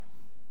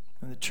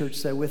church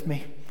say with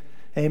me?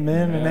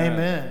 Amen and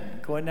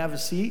amen. Go ahead and have a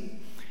seat.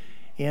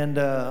 And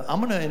I'm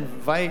going to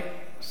invite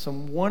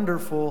some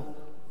wonderful,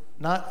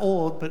 not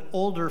old, but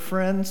older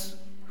friends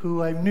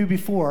who I knew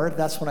before.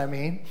 That's what I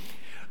mean.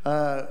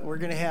 We're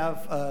going to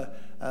have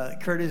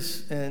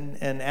Curtis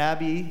and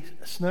Abby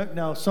Snook.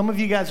 Now, some of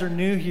you guys are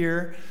new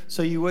here,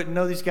 so you wouldn't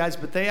know these guys,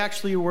 but they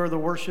actually were the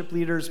worship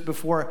leaders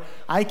before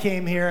I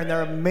came here, and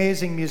they're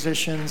amazing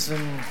musicians,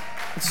 and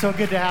it's so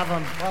good to have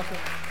them. Welcome.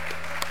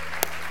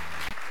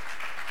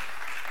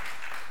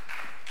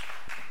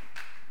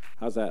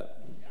 How's that?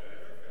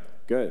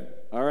 Good.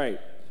 All right.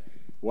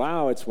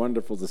 Wow, it's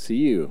wonderful to see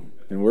you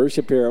in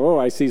worship here. Oh,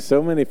 I see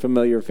so many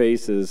familiar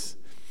faces.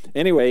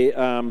 Anyway,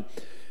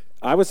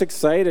 I was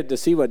excited to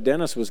see what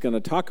Dennis was going to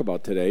talk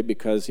about today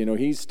because,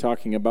 he's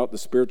talking about the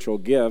spiritual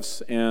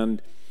gifts,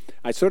 and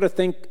I sort of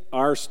think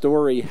our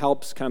story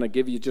helps kind of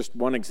give you just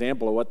one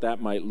example of what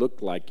that might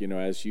look like,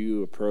 as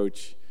you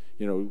approach,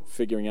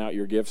 figuring out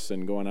your gifts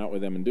and going out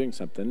with them and doing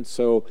something.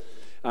 So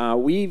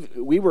we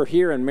were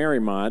here in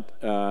Marymount,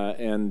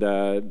 and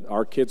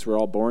our kids were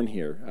all born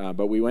here,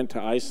 but we went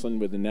to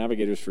Iceland with the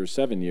Navigators for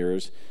 7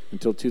 years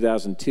until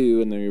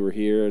 2002, and then we were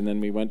here, and then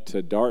we went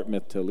to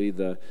Dartmouth to lead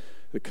the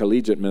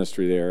collegiate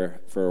ministry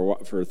there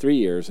for 3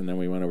 years, and then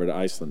we went over to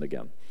Iceland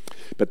again.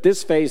 But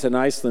this phase in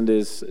Iceland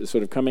is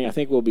sort of coming, I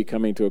think we'll be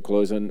coming to a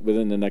close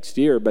within the next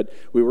year, but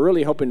we were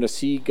really hoping to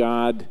see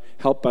God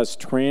help us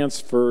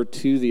transfer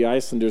to the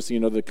Icelanders,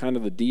 the kind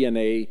of the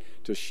DNA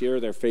to share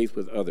their faith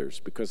with others,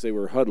 because they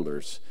were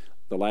huddlers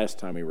the last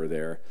time we were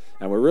there,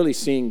 and we're really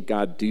seeing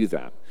God do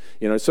that.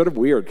 It's sort of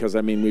weird because,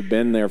 we've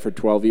been there for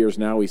 12 years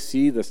now. We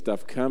see the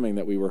stuff coming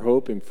that we were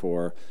hoping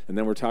for, and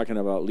then we're talking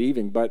about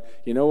leaving.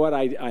 But you know what?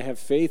 I have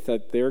faith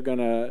that they're going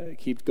to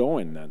keep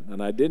going then.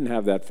 And I didn't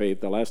have that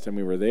faith the last time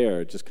we were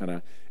there. It just kind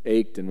of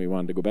ached, and we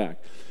wanted to go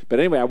back. But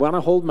anyway, I want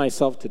to hold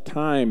myself to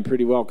time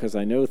pretty well because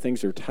I know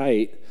things are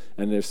tight,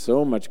 and there's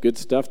so much good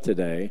stuff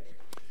today.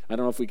 I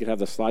don't know if we could have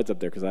the slides up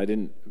there because I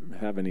didn't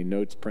have any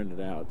notes printed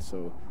out.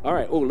 So, all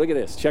right. Oh, look at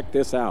this. Check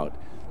this out.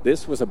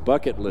 This was a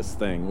bucket list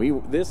thing.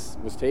 This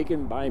was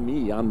taken by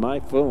me on my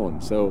phone.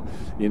 So,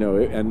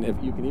 and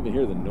if you can even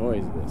hear the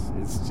noise of this,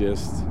 it's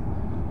just,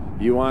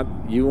 you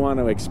want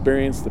to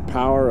experience the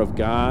power of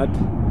God,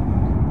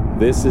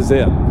 this is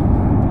it.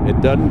 It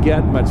doesn't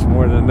get much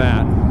more than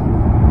that.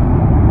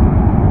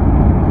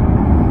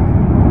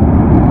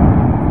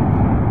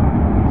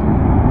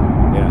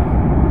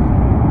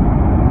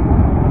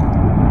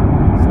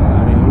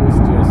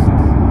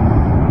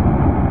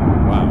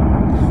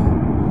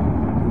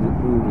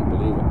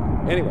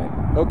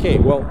 Okay,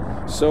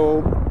 well,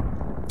 so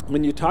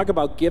when you talk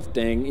about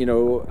gifting,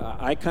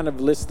 I kind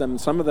of list them.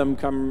 Some of them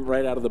come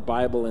right out of the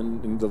Bible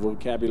and the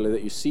vocabulary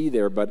that you see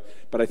there, but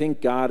I think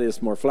God is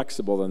more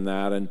flexible than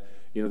that, and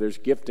there's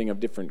gifting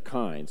of different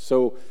kinds.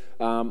 So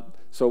why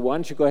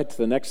don't you go ahead to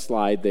the next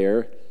slide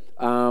there?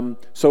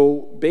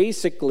 So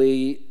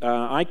basically,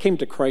 I came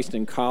to Christ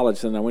in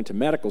college, and I went to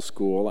medical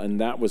school,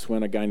 and that was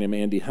when a guy named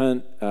Andy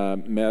Hunt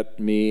met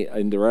me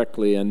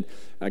indirectly, and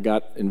I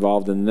got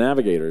involved in the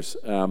Navigators.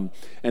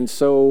 And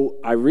so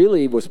I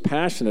really was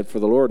passionate for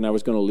the Lord, and I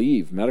was going to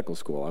leave medical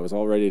school. I was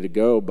all ready to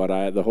go,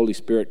 but the Holy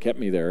Spirit kept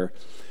me there.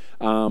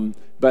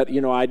 But,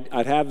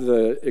 I'd have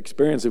the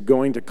experience of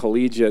going to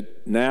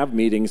collegiate NAV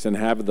meetings and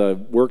have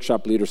the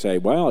workshop leader say,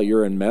 well,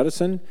 you're in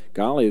medicine?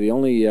 Golly, the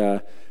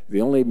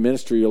only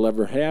ministry you'll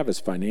ever have is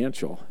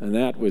financial. And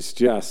that was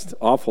just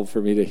awful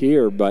for me to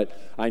hear. But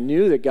I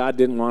knew that God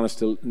didn't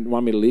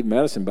want me to leave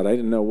medicine, but I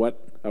didn't know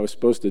what I was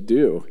supposed to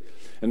do.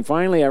 And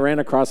finally, I ran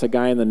across a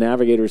guy in the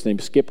Navigators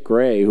named Skip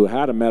Gray who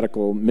had a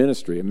medical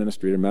ministry, a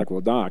ministry to medical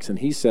docs. And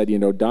he said,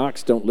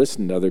 docs don't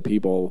listen to other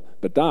people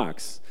but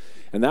docs.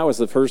 And that was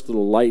the first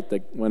little light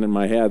that went in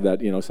my head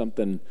that,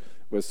 something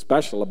was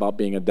special about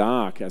being a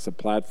doc as a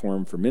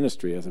platform for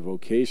ministry, as a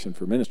vocation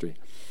for ministry.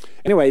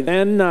 Anyway,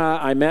 then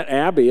I met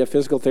Abby, a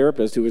physical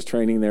therapist who was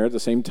training there at the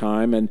same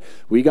time, and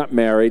we got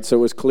married. So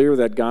it was clear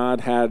that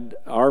God had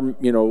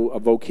a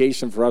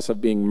vocation for us of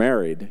being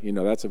married.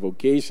 That's a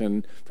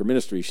vocation for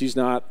ministry. She's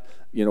not,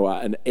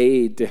 an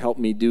aid to help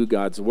me do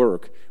God's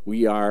work.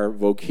 We are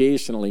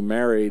vocationally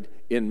married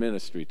in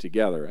ministry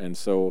together. And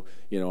so,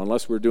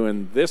 unless we're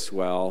doing this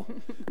well,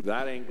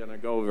 that ain't going to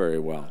go very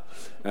well.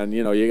 And,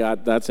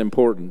 that's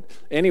important.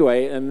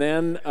 Anyway, and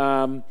then,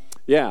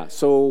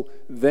 so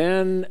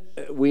then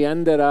we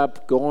ended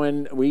up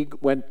we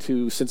went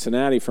to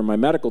Cincinnati for my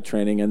medical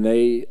training, and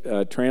they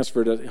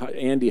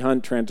Andy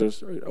Hunt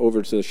transferred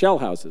over to the Shell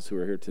Houses, who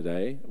are here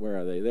today. Where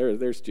are they?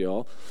 There's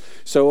Jill.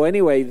 So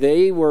anyway,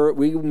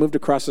 we moved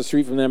across the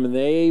street from them, and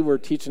they were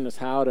teaching us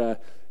how to,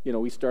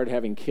 we started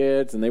having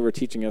kids, and they were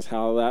teaching us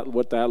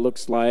what that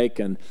looks like,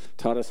 and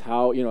taught us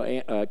how,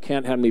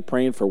 Kent had me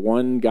praying for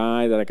one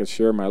guy that I could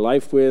share my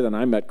life with, and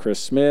I met Chris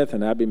Smith,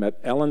 and Abby met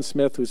Ellen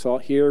Smith, who's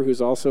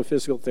also a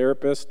physical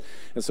therapist,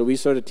 and so we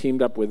sort of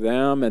teamed up with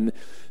them, and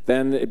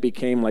then it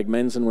became like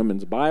men's and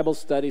women's Bible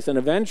studies, and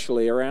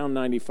eventually, around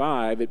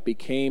 95, it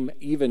became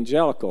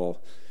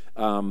evangelical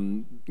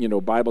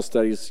Bible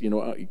studies,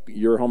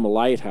 Your Home a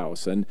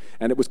Lighthouse. And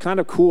it was kind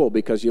of cool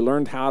because you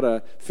learned how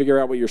to figure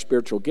out what your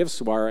spiritual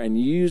gifts are and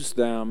use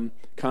them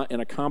in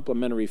a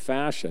complementary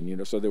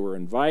fashion. So there were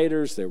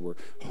inviters, there were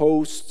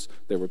hosts,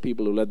 there were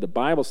people who led the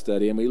Bible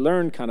study, and we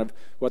learned kind of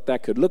what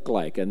that could look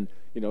like. And,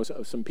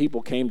 some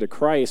people came to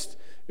Christ.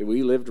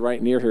 We lived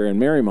right near here in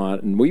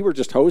Marymount, and we were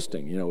just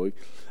hosting,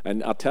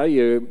 And I'll tell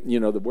you,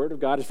 the Word of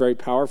God is very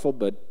powerful,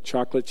 but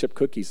chocolate chip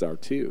cookies are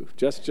too,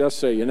 just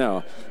so you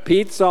know.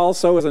 Pizza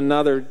also is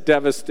another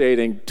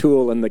devastating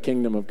tool in the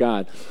kingdom of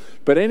God.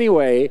 But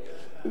anyway,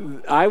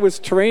 I was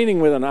training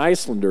with an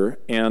Icelander,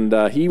 and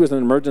he was an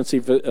emergency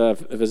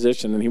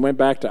physician, and he went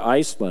back to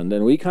Iceland,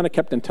 and we kind of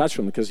kept in touch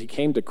with him because he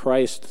came to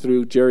Christ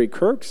through Jerry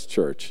Kirk's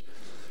church,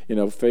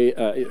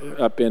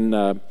 up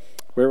in...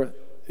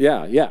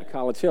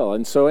 College Hill.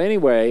 And so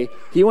anyway,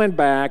 he went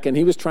back and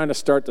he was trying to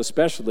start the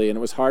specialty, and it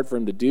was hard for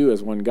him to do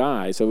as one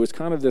guy. So it was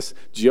kind of this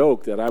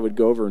joke that I would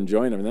go over and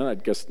join him, and then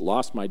I'd just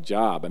lost my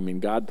job. I mean,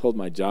 God pulled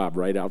my job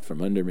right out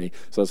from under me.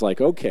 So it's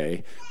like,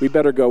 okay, we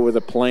better go with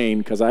a plane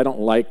because I don't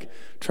like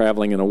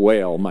traveling in a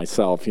whale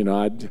myself.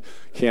 I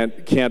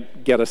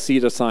can't get a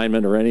seat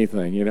assignment or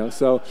anything,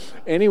 So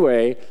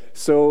anyway,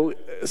 so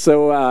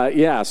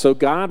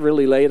God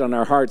really laid on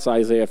our hearts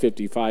Isaiah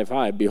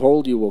 55:5.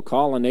 Behold, you will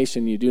call a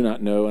nation you do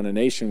not know, and a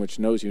nation which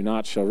knows you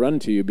not shall run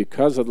to you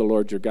because of the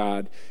Lord your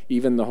God,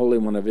 even the Holy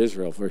One of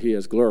Israel, for he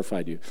has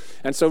glorified you.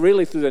 And so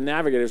really through the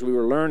Navigators, we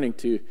were learning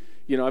to,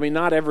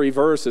 not every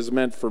verse is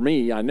meant for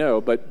me, I know,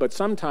 but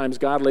sometimes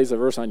God lays a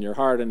verse on your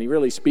heart and he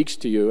really speaks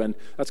to you, and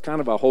that's kind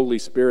of a Holy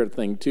Spirit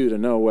thing too, to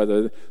know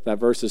whether that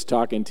verse is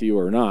talking to you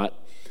or not.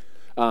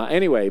 All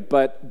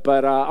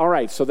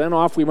right, so then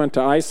off we went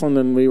to Iceland,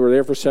 and we were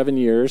there for 7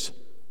 years,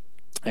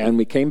 and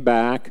we came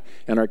back,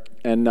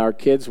 and our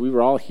kids, we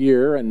were all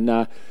here,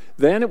 and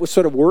then it was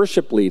sort of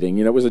worship leading.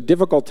 It was a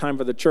difficult time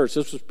for the church.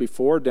 This was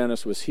before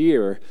Dennis was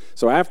here.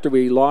 So after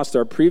we lost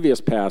our previous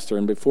pastor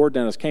and before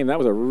Dennis came, that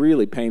was a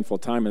really painful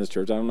time in this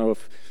church. I don't know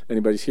if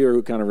anybody's here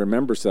who kind of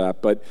remembers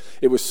that, but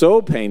it was so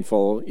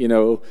painful,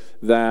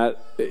 that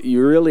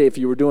you really, if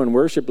you were doing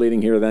worship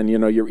leading here, then,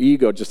 your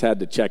ego just had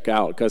to check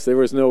out because there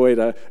was no way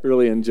to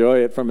really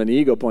enjoy it from an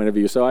ego point of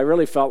view. So I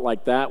really felt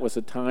like that was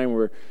a time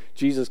where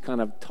Jesus kind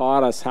of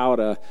taught us how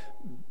to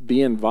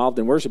be involved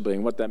in worship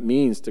leading, what that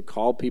means to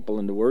call people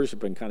into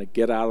worship and kind of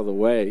get out of the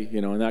way,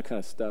 and that kind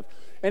of stuff.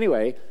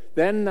 Anyway,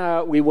 then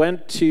we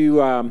went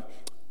to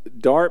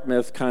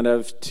Dartmouth kind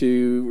of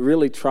to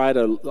really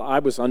I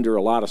was under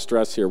a lot of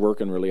stress here,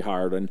 working really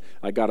hard, and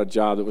I got a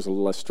job that was a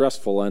little less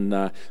stressful,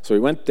 and so we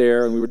went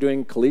there, and we were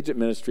doing collegiate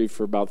ministry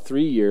for about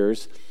 3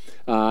 years,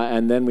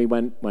 and then we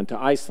went to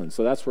Iceland,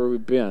 so that's where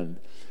we've been.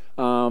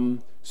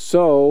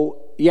 So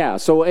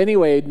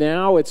anyway,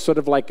 now it's sort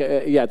of like,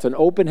 it's an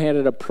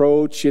open-handed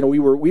approach.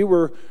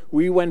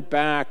 We went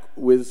back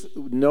with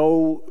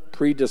no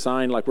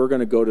pre-design, like we're going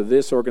to go to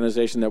this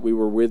organization that we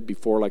were with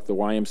before, like the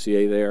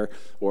YMCA there,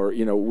 or,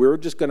 we're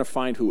just going to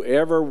find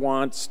whoever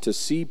wants to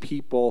see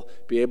people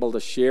be able to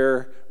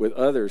share with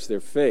others their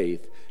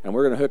faith, and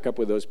we're going to hook up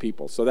with those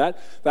people. So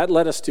that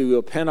led us to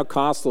a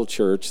Pentecostal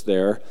church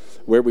there,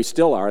 where we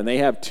still are, and they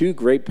have 2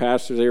 great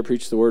pastors there who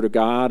preach the Word of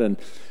God, and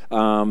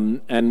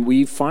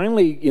we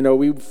finally,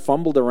 we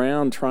fumbled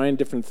around trying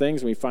different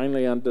things, and we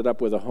finally ended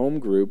up with a home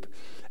group,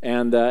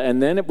 and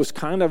then it was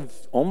kind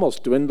of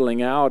almost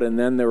dwindling out, and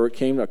then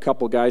came a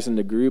couple guys in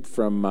the group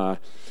from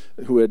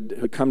who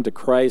had come to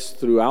Christ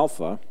through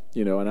Alpha,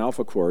 an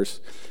Alpha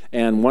course,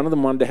 and one of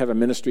them wanted to have a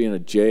ministry in a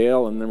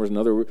jail, and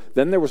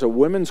then there was a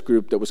women's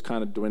group that was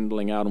kind of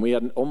dwindling out, and we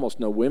had almost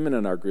no women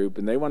in our group,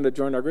 and they wanted to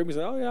join our group. We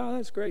said, oh yeah,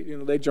 that's great.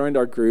 They joined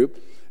our group,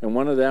 and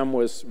one of them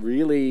was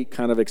really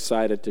kind of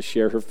excited to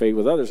share her faith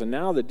with others, and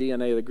now the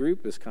DNA of the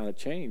group has kind of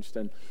changed,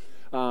 and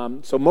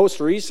so most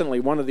recently,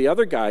 one of the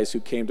other guys who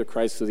came to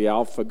Christ through the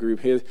Alpha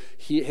group,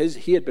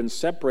 he had been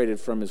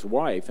separated from his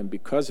wife, and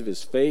because of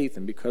his faith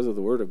and because of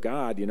the Word of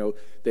God,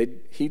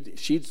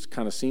 she'd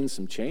kind of seen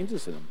some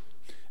changes in him,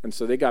 and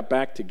so they got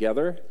back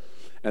together.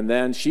 And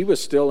then she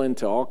was still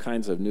into all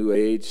kinds of New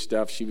Age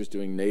stuff. She was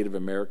doing Native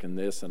American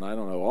this, and I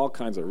don't know, all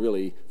kinds of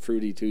really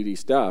fruity-tooty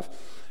stuff.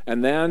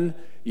 And then,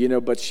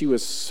 but she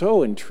was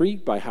so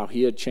intrigued by how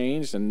he had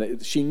changed,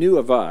 and she knew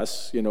of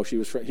us.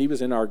 He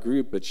was in our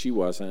group, but she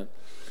wasn't.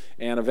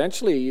 And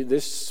eventually,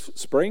 this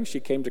spring, she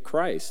came to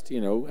Christ.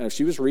 And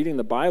she was reading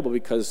the Bible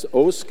because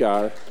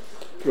Oscar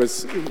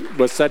was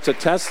such a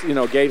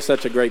gave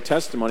such a great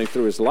testimony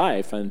through his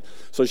life. And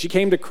so she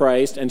came to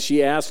Christ, and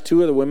she asked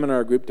 2 of the women in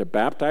our group to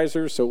baptize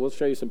her. So we'll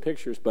show you some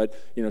pictures. But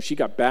she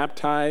got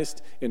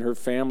baptized in her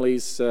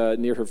family's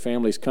near her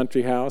family's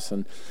country house.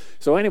 And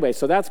so anyway,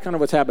 so that's kind of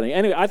what's happening.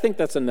 Anyway, I think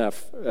that's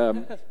enough.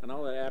 And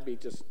I'll let Abby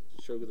just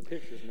show you the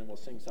pictures, and then we'll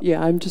sing something.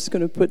 Yeah, I'm just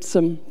going to put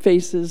some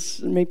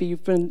faces. Maybe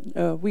you've been.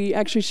 We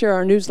actually share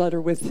our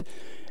newsletter with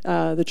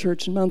the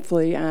church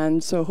monthly,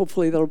 and so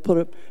hopefully that'll put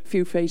a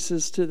few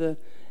faces to the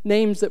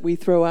names that we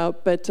throw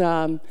out. But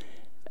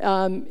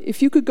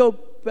if you could go,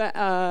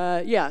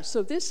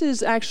 so this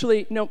is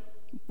actually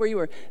where you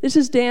were. This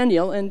is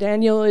Daniel, and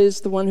Daniel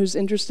is the one who's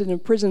interested in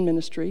prison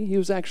ministry. He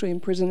was actually in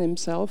prison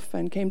himself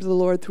and came to the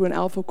Lord through an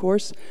Alpha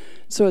course.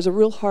 So has a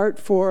real heart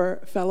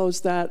for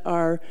fellows that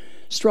are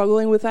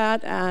struggling with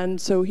that, and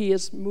so he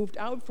has moved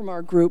out from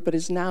our group, but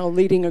is now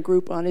leading a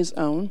group on his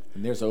own.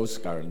 And there's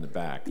Oscar in the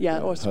back. Yeah,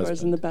 Oscar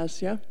is in the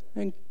best, yeah.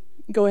 And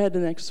go ahead to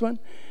the next one.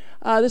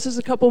 This is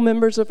a couple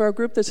members of our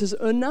group. This is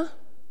Unna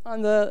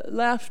on the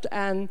left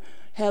and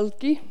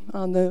Helgi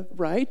on the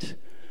right.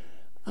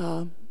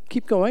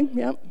 Keep going,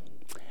 yeah.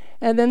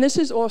 And then this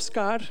is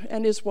Oscar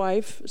and his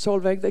wife,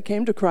 Solveig, that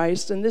came to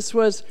Christ. And this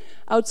was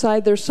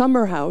outside their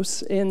summer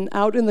house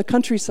out in the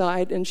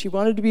countryside, and she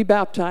wanted to be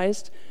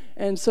baptized.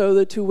 And so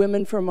the two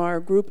women from our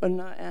group,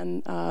 Anna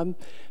and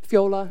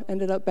Fiola,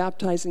 ended up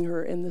baptizing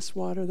her in this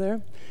water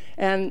there.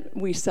 And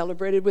we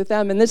celebrated with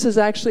them. And this is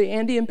actually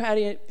Andy and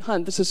Patty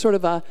Hunt. This is sort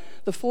of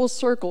the full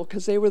circle,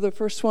 because they were the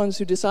first ones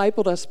who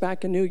discipled us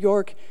back in New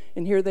York.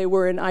 And here they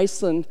were in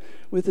Iceland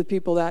with the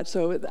people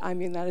so, I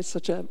mean, that is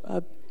such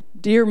a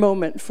dear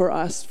moment for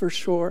us, for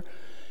sure.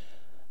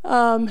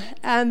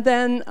 And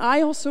then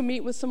I also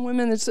meet with some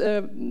women. It's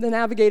the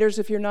Navigators,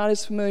 if you're not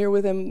as familiar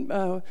with them.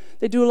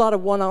 They do a lot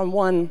of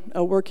one-on-one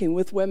working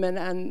with women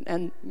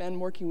and men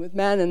working with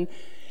men.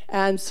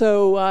 And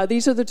so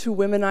these are the two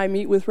women I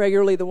meet with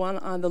regularly. The one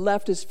on the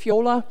left is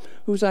Fiola,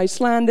 who's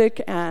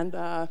Icelandic, and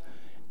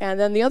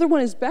then the other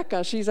one is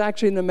Becca. She's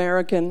actually an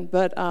American,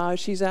 but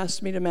she's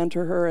asked me to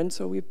mentor her, and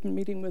so we've been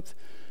meeting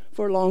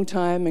for a long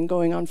time and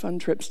going on fun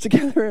trips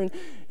together.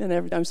 And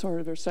I'm sort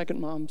of her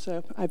second mom,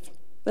 so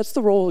that's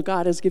the role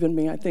God has given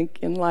me, I think,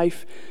 in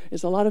life,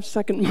 is a lot of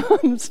second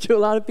moms to a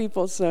lot of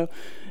people. So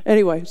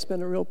anyway, it's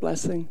been a real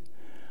blessing.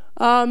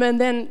 And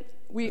then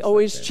we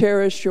always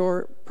cherish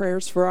your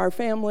prayers for our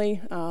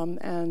family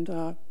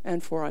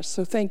and for us.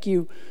 So thank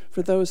you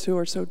for those who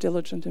are so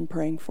diligent in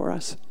praying for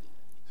us.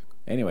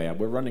 Anyway,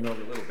 we're running over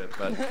a little bit,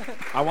 but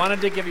I wanted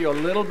to give you a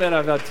little bit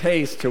of a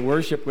taste to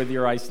worship with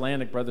your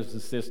Icelandic brothers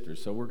and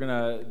sisters. So we're going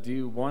to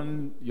do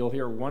you'll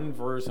hear one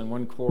verse and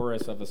one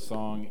chorus of a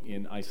song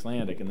in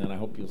Icelandic, and then I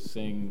hope you'll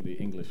sing the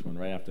English one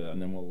right after that,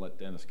 and then we'll let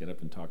Dennis get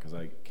up and talk, because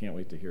I can't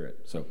wait to hear it.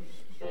 So.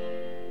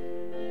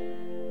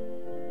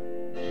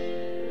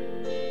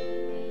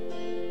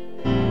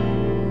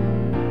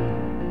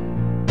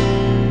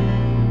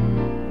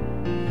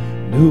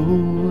 Nú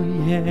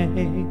ég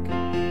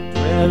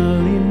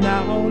dvelli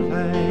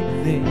nálæg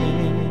þinni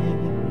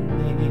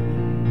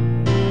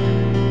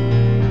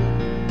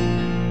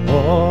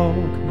og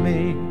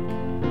mig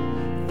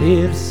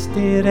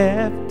þyrstir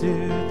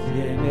eftir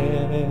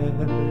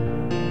þér.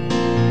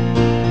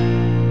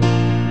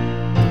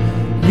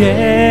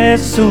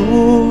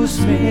 Jesús,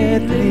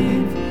 mitt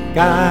líf,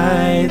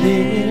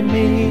 gæði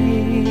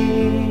mín.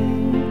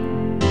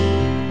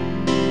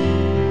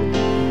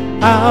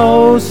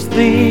 Ást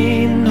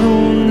þín,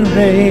 hún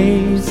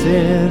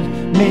reisir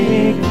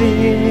mig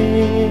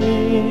við.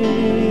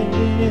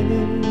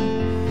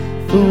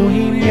 Þú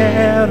í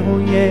mér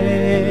og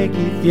ég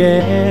í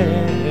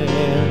þér.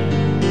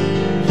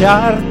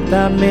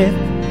 Hjarta mitt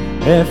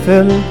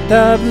fullt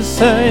af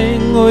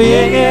söng og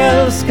ég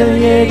elska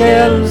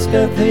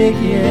þig,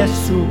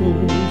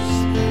 Jesús.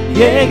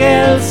 Ég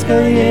elska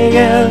þig,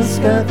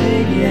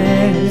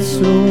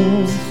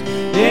 Jesús.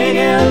 Ég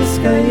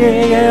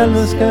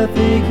elska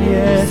þig,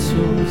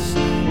 Jesús.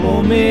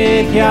 Og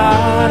mitt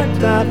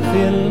hjarta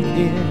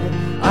fylgir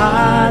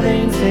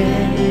aðeins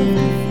þér.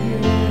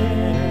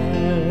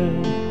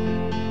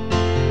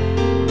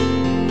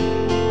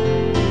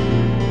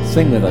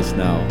 Sing with us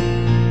now.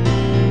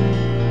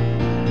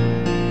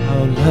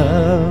 How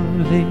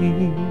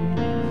lovely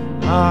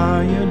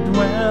are your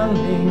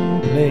dwelling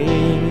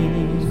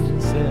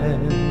places,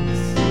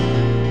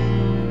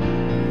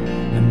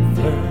 and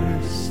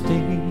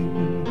thirsty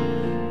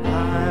I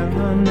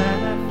run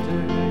after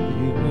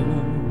you.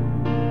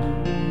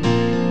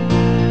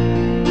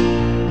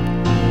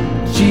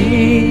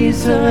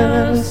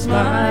 Jesus,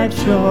 my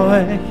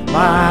joy,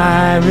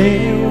 my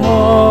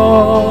reward.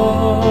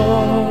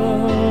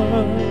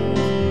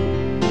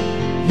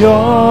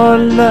 Your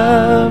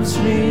love's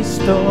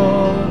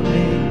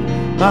restoring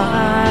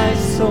my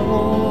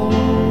soul.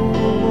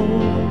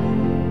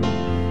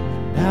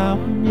 Now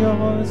I'm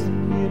yours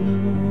and you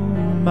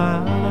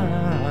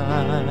mine.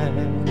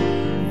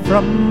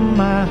 From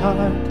my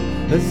heart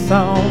the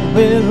song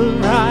will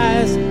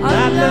rise.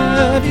 I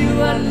love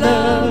you, I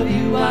love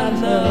you, I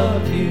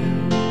love you.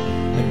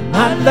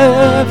 I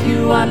love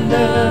you, I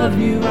love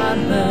you, I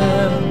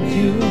love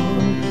you.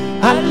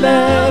 I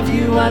love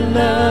you, I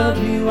love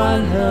you, I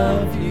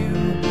love you.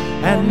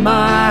 And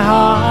my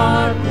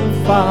heart will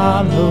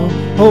follow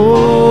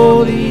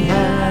wholly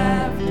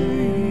after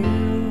you.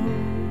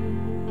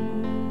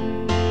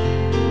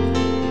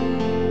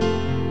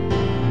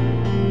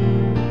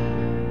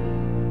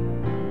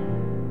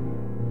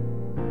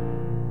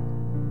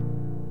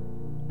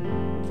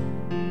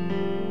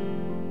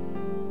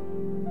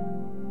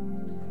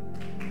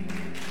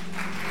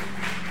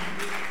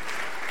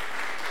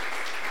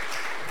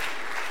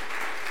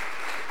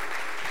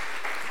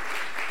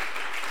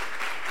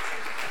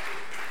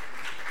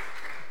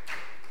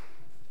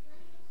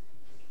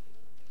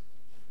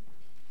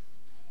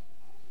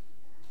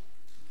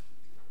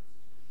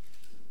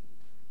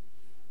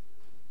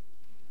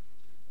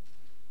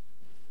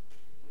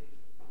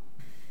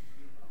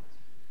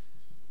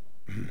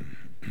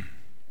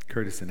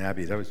 Curtis and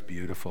Abby, that was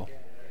beautiful.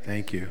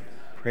 Thank you.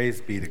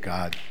 Praise be to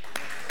God.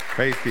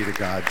 Praise be to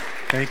God.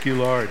 Thank you,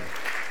 Lord.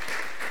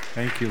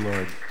 Thank you,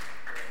 Lord.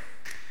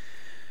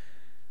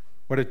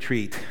 What a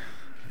treat.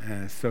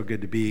 So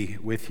good to be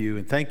with you.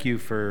 And thank you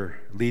for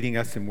leading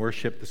us in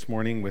worship this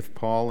morning with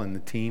Paul and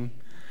the team.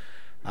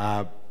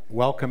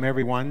 Welcome,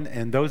 everyone.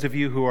 And those of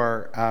you who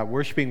are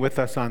worshiping with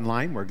us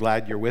online, we're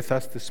glad you're with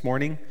us this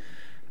morning.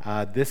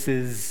 This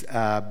is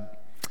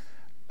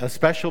a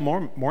special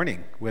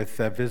morning with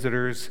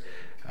visitors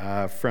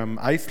from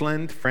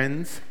Iceland,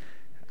 friends.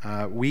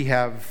 We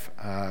have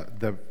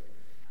the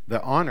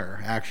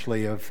honor,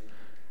 actually, of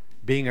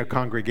being a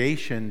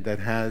congregation that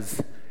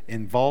has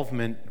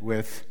involvement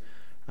with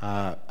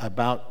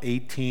about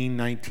 18,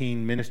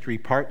 19 ministry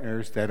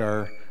partners that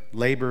are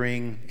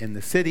laboring in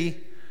the city,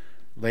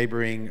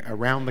 laboring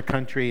around the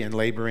country, and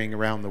laboring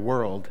around the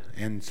world.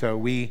 And so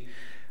we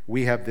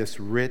have this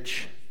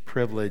rich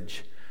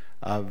privilege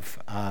of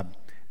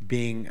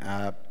being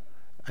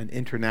an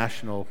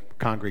international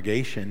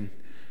congregation,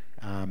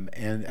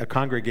 and a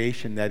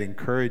congregation that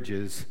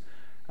encourages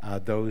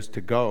those to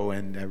go.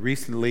 And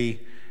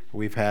recently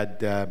we've had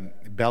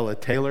Bella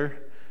Taylor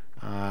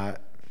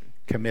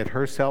commit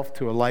herself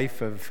to a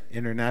life of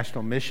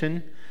international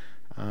mission.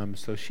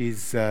 So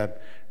she's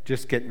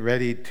just getting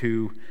ready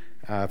to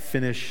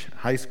finish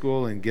high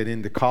school and get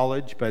into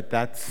college, but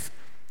that's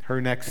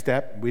her next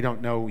step. We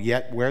don't know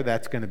yet where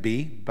that's going to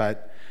be,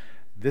 but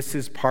this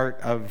is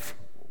part of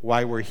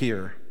why we're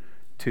here,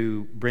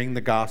 to bring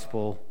the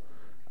gospel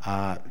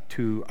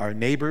to our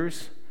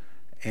neighbors,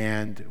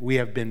 and we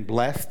have been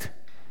blessed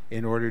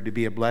in order to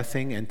be a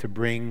blessing and to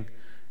bring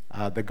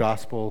the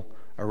gospel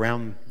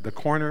around the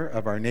corner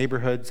of our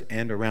neighborhoods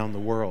and around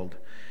the world.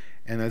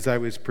 And as I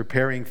was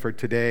preparing for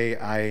today,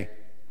 I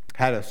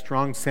had a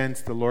strong sense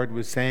the Lord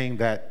was saying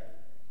that,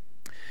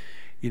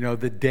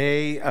 the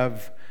day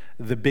of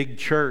the big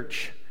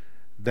church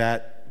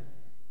that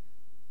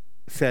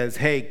says,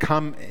 hey,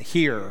 come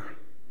here,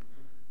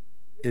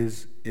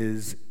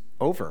 is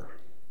over.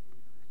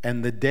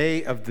 And the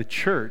day of the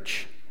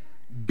church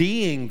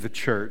being the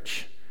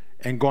church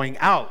and going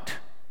out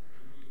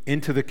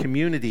into the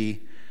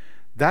community,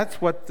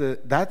 that's what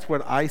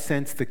I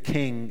sense the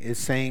King is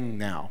saying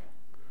now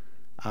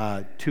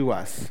to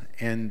us.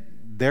 And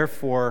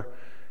therefore,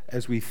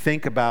 as we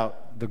think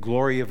about the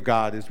glory of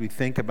God, as we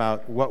think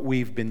about what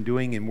we've been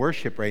doing in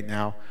worship right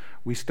now,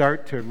 we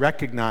start to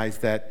recognize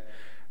that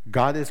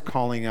God is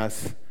calling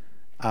us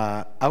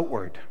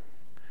outward.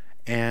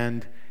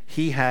 And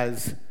He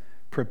has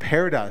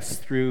prepared us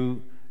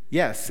through,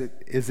 yes,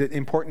 is it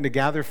important to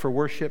gather for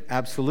worship?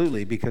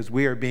 Absolutely, because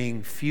we are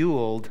being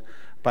fueled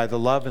by the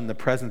love and the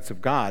presence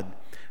of God.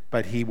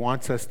 But He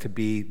wants us to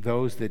be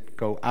those that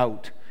go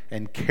out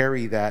and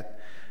carry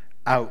that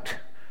out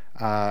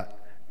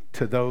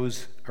to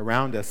those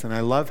around us. And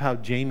I love how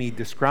Jamie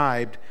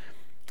described,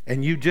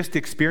 and you just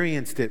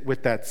experienced it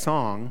with that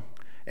song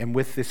and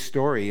with this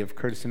story of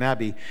Curtis and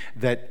Abby,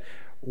 that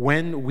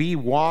when we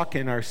walk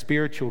in our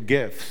spiritual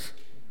gifts,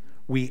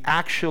 we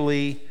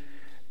actually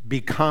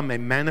become a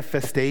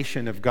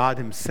manifestation of God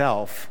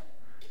Himself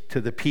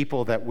to the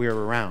people that we're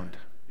around.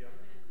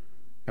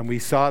 And we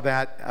saw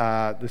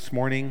that this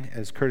morning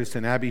as Curtis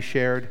and Abby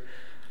shared.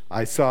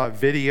 I saw a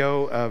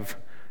video of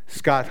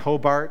Scott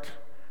Hobart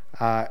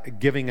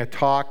giving a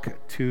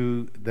talk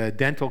to the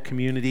dental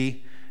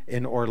community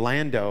in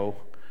Orlando,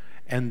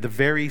 and the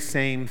very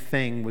same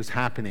thing was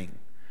happening.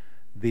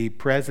 The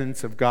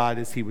presence of God,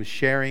 as he was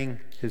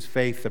sharing his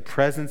faith, the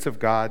presence of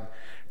God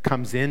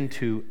comes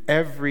into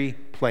every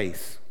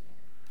place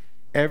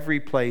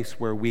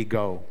where we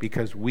go,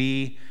 because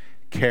we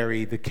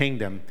carry the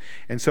kingdom.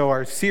 And so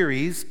our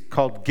series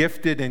called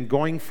Gifted and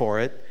Going For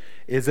It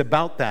is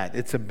about that.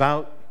 It's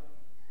about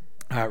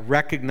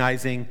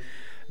recognizing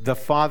the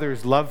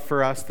Father's love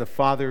for us, the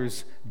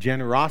Father's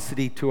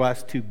generosity to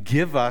us to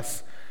give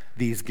us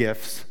these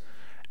gifts,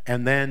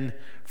 and then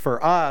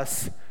for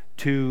us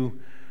to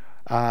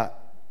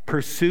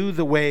pursue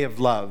the way of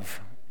love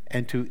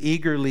and to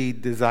eagerly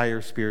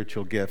desire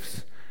spiritual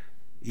gifts,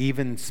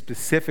 even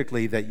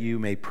specifically that you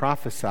may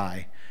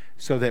prophesy,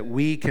 so that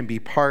we can be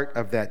part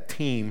of that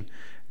team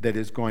that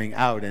is going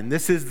out. And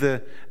this is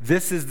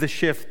the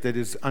shift that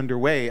is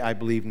underway, I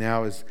believe,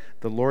 now, as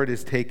the Lord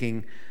is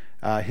taking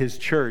His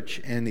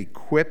church and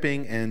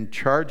equipping and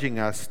charging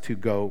us to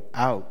go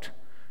out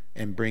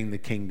and bring the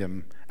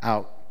kingdom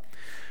out.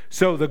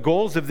 So the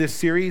goals of this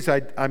series,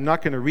 I'm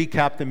not going to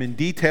recap them in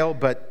detail,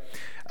 but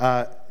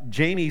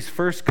Jamie's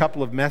first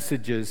couple of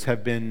messages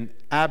have been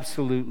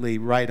absolutely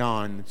right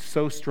on,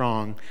 so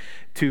strong,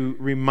 to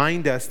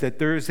remind us that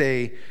there's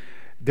a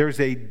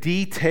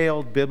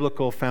detailed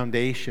biblical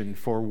foundation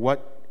for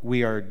what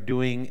we are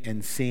doing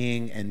and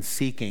seeing and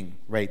seeking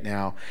right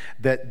now,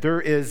 that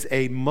there is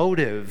a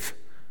motive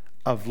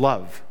of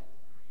love,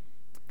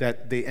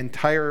 that the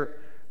entire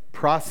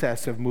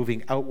process of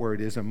moving outward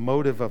is a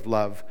motive of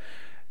love,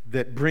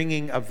 that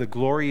bringing of the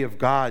glory of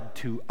God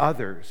to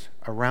others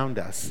around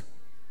us,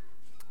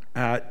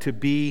 to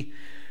be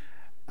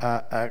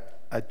a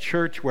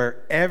church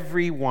where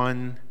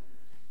everyone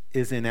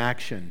is in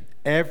action.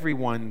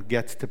 Everyone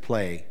gets to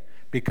play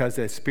because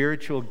a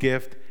spiritual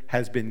gift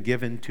has been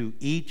given to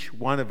each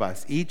one of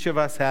us. Each of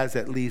us has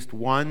at least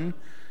one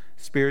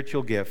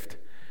spiritual gift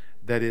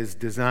that is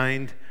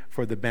designed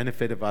for the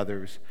benefit of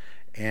others.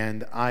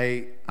 And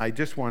I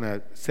just want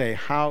to say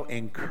how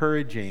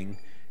encouraging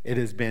it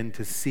has been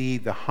to see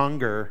the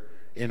hunger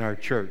in our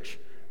church,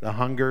 the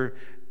hunger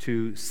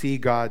to see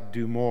God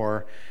do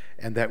more,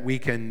 and that we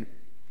can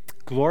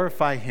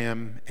glorify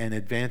Him and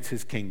advance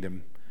His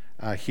kingdom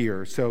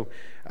here. So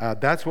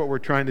that's what we're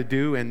trying to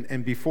do.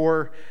 And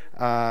before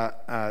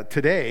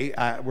today,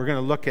 we're going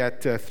to look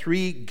at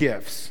 3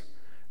 gifts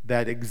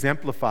that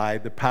exemplify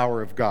the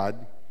power of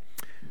God,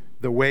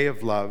 the way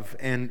of love,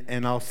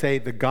 and I'll say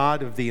the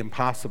God of the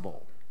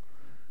impossible.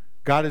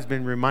 God has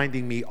been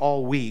reminding me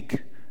all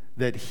week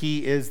that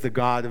He is the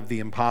God of the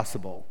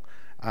impossible.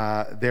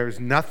 There's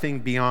nothing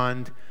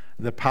beyond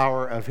the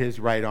power of His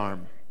right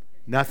arm.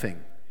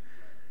 Nothing.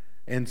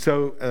 And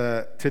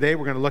so today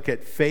we're going to look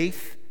at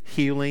faith,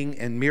 healing,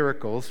 and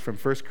miracles from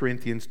 1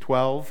 Corinthians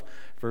 12,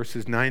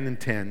 verses 9 and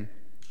 10.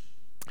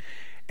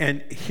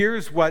 And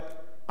here's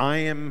what I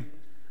am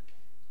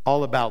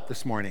all about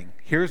this morning.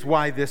 Here's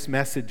why this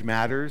message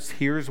matters.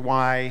 Here's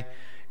why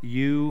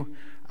you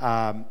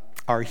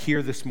are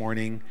here this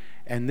morning.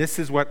 And this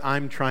is what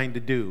I'm trying to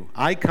do.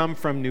 I come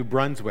from New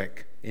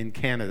Brunswick in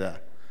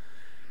Canada.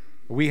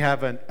 We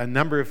have a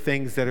number of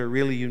things that are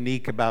really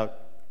unique about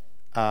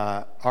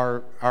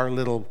our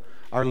little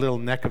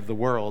neck of the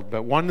world.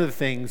 But one of the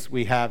things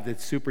we have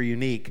that's super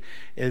unique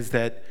is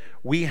that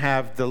we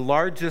have the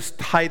largest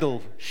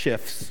tidal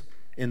shifts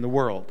in the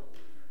world.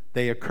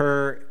 They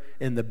occur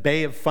in the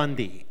Bay of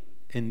Fundy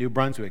in New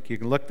Brunswick. You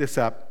can look this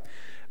up.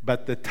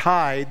 But the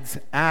tides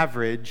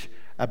average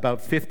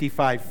about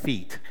 55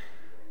 feet.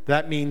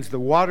 That means the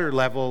water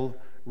level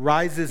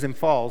rises and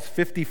falls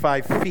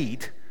 55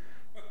 feet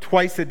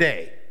twice a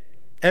day,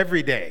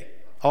 every day,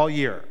 all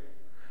year.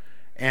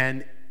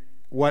 And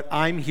what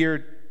I'm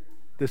here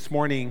this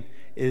morning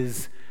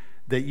is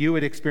that you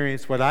would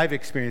experience what I've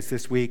experienced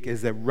this week,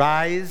 is a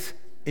rise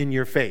in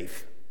your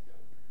faith.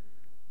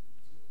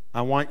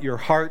 I want your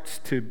hearts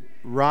to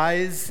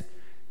rise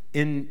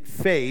in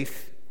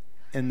faith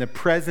in the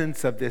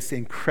presence of this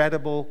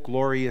incredible,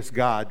 glorious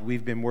God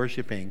we've been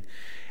worshiping,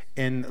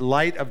 in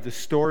light of the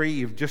story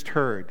you've just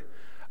heard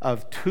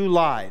of 2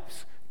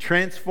 lives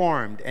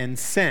transformed and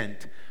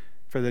sent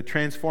for the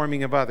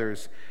transforming of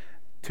others,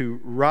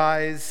 to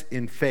rise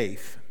in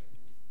faith.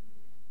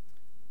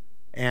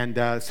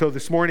 And so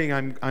this morning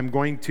I'm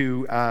going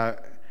to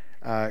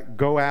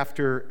go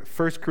after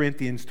 1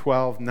 Corinthians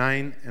 12,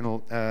 9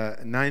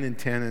 and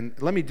 10.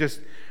 And let me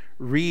just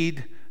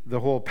read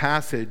the whole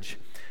passage.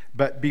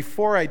 But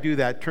before I do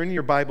that, turn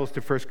your Bibles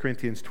to 1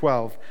 Corinthians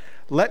 12.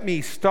 Let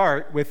me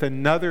start with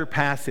another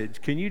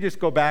passage. Can you just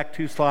go back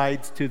 2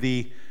 slides to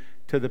the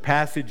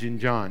passage in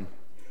John?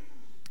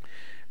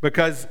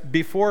 Because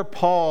before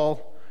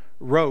Paul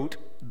wrote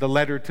the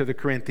letter to the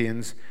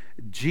Corinthians,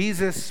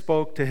 Jesus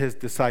spoke to his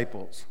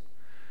disciples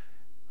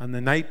on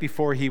the night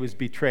before he was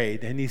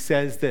betrayed, and he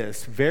says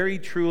this: "Very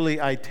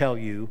truly I tell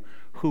you,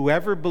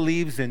 whoever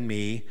believes in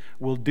me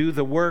will do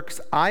the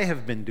works I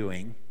have been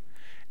doing,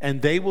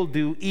 and they will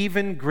do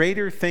even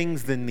greater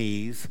things than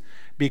these,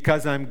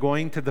 because I'm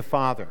going to the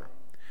Father.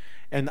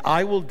 And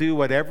I will do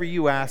whatever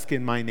you ask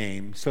in my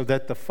name, so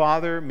that the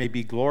Father may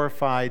be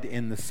glorified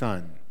in the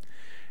Son.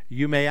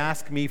 You may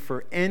ask me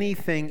for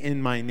anything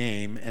in my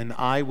name, and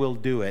I will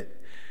do it."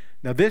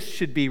 Now, this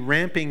should be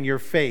ramping your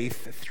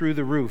faith through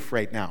the roof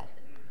right now.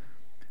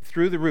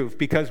 Through the roof.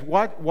 Because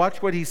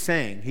watch what he's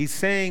saying. He's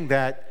saying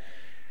that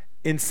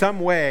in some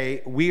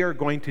way, we are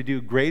going to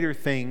do greater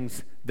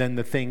things than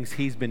the things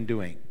he's been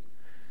doing.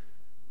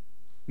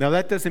 Now,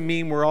 that doesn't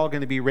mean we're all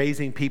going to be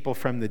raising people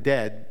from the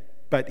dead,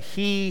 but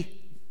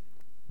he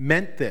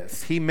meant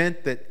this. He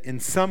meant that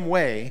in some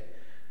way,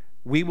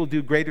 we will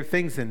do greater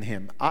things than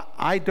him.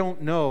 I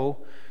don't know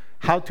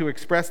how to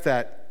express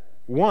that.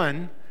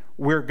 One,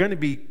 we're going to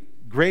be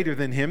greater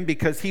than him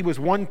because he was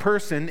one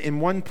person in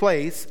one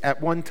place at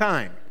one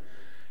time.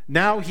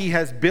 Now he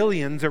has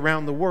billions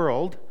around the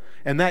world,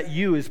 and that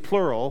you is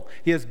plural.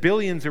 He has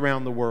billions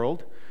around the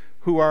world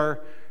who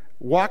are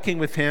walking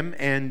with him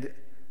and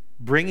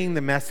bringing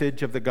the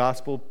message of the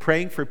gospel,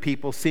 praying for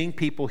people, seeing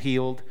people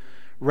healed.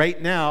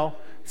 Right now,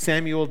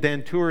 Samuel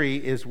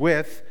Danturi is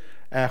with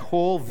a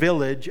whole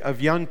village of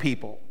young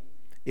people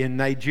in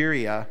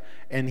Nigeria,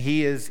 and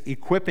he is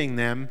equipping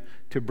them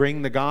to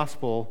bring the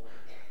gospel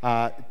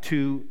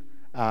to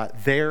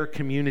their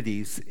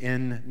communities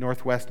in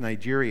northwest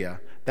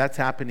Nigeria. That's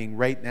happening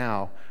right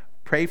now.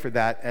 Pray for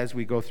that as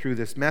we go through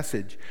this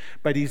message.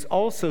 But he's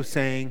also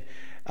saying,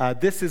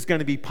 this is going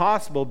to be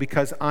possible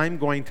because I'm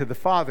going to the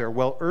Father.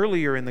 Well,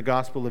 earlier in the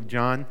Gospel of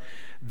John,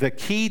 the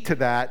key to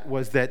that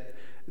was that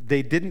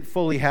they didn't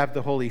fully have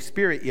the Holy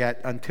Spirit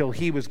yet until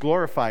he was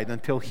glorified,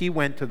 until he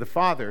went to the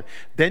Father.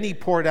 Then he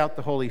poured out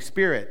the Holy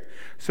Spirit.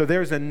 So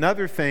there's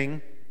another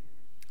thing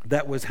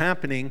that was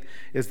happening,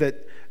 is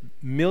that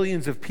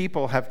millions of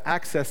people have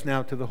access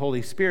now to the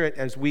Holy Spirit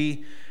as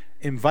we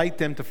invite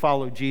them to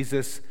follow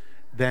Jesus,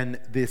 then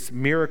this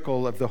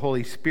miracle of the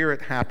Holy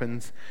Spirit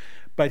happens.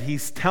 But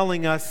he's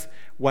telling us,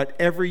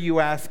 whatever you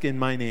ask in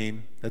my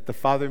name, that the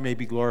Father may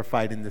be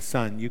glorified in the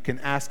Son. You can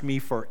ask me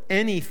for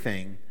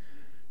anything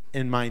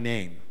in my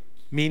name,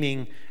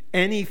 meaning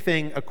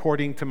anything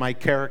according to my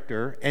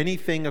character,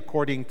 anything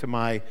according to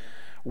my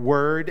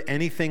word,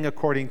 anything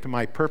according to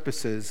my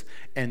purposes,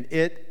 and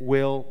it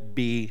will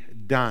be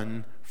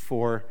done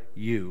for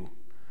you.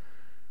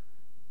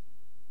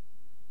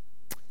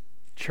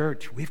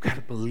 Church, we've got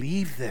to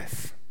believe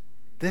this.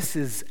 This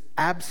is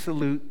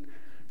absolute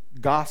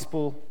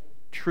gospel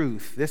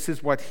truth. This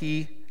is what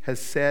he has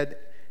said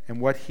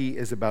and what he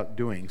is about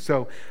doing.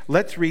 So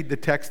let's read the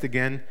text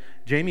again.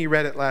 Jamie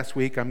read it last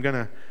week. I'm going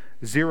to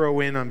zero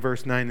in on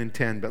verse 9 and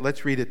 10, but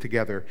let's read it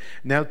together.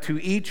 Now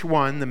to each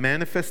one the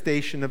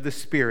manifestation of the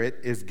Spirit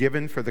is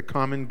given for the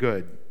common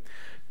good.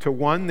 To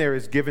one there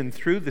is given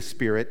through the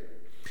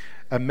Spirit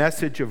a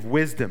message of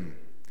wisdom,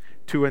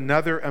 to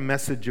another a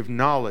message of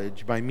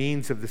knowledge by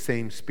means of the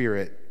same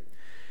Spirit,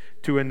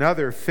 to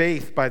another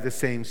faith by the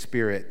same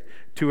Spirit,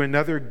 to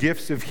another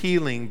gifts of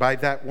healing by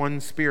that one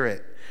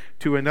Spirit,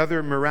 to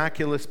another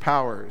miraculous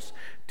powers,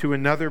 to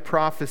another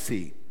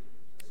prophecy,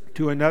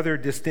 to another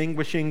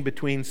distinguishing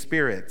between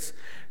spirits,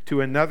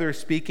 to another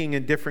speaking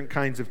in different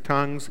kinds of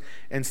tongues,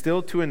 and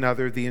still to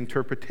another the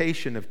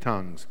interpretation of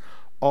tongues.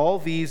 All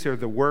these are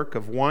the work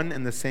of one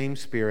and the same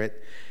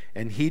Spirit,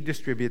 and he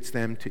distributes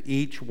them to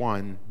each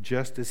one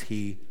just as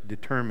he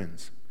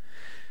determines.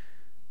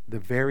 The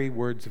very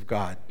words of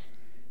God,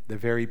 the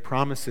very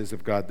promises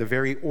of God, the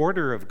very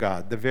order of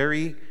God, the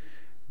very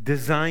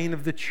design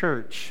of the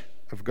church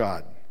of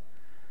God.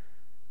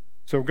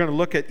 So we're going to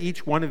look at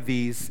each one of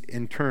these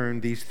in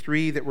turn, these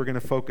three that we're going to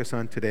focus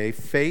on today.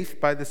 Faith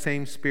by the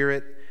same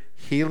Spirit,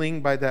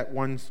 healing by that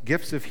one,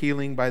 gifts of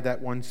healing by that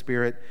one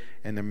Spirit,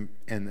 and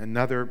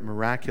another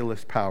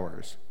miraculous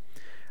powers.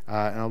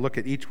 And I'll look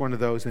at each one of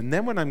those. And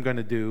then what I'm going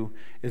to do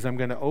is I'm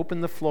going to open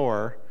the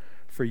floor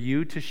for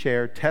you to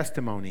share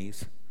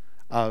testimonies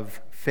of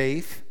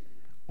faith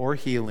or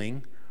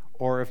healing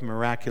or of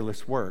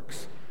miraculous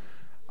works.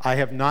 I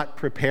have not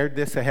prepared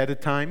this ahead of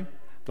time.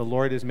 The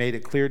Lord has made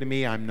it clear to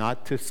me I'm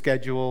not to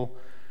schedule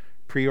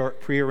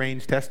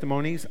prearranged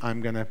testimonies.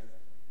 I'm going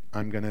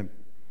to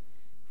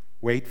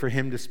wait for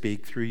him to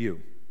speak through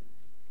you.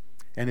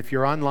 And if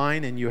you're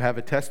online and you have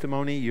a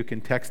testimony, you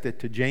can text it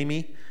to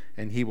Jamie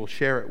and he will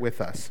share it with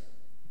us.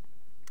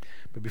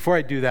 But before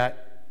I do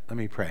that, let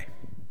me pray.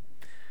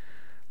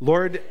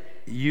 Lord,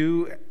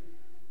 you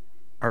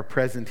are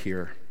present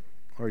here.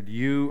 Lord,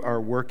 you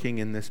are working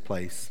in this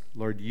place.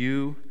 Lord,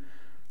 you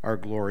are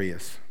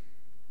glorious.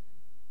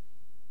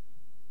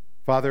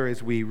 Father,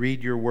 as we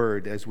read your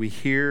word, as we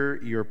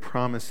hear your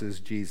promises,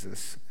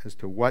 Jesus, as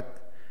to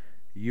what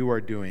you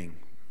are doing,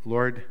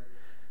 Lord,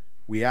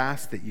 we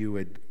ask that you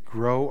would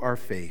grow our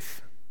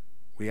faith.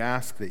 We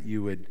ask that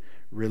you would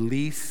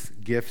release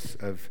gifts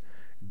of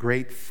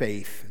great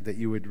faith, that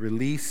you would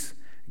release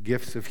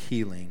gifts of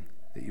healing,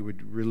 that you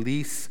would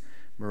release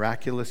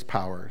miraculous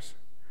powers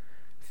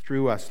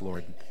through us,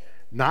 Lord.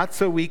 Not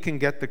so we can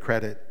get the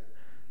credit,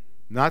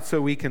 not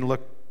so we can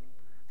look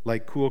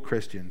like cool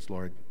Christians,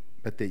 Lord,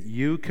 but that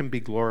you can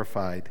be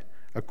glorified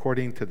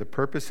according to the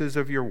purposes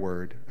of your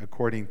word,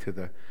 according to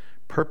the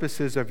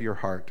purposes of your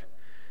heart,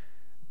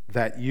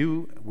 that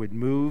you would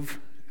move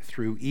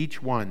through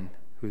each one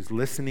who's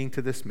listening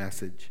to this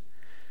message,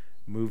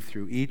 move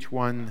through each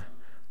one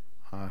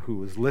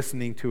who is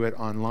listening to it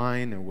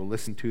online and will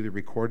listen to the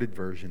recorded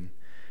version,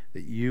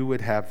 that you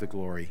would have the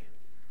glory,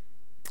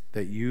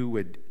 that you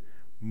would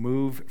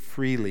move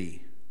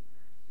freely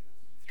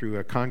through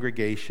a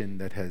congregation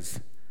that has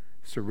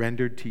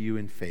surrendered to you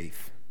in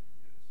faith.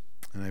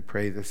 And I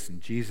pray this in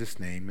Jesus'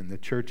 name. And the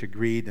church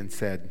agreed and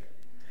said,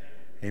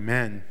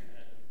 Amen.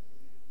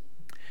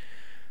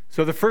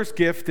 So the first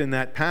gift in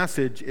that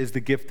passage is the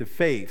gift of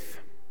faith.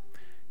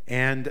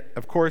 And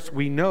of course,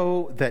 we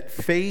know that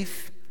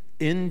faith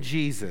in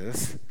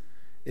Jesus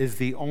is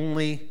the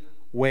only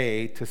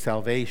way to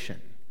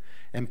salvation.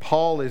 And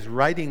Paul is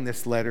writing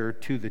this letter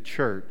to the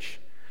church.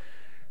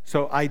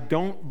 So I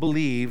don't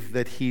believe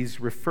that he's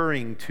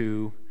referring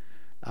to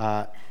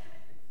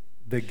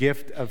the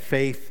gift of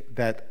faith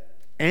that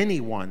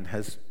anyone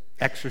has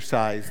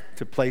exercised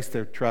to place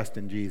their trust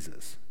in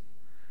Jesus.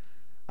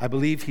 I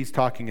believe he's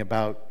talking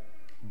about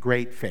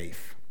great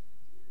faith.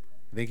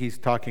 I think he's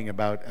talking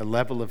about a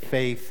level of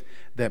faith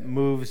that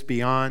moves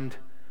beyond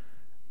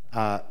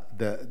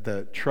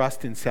the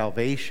trust in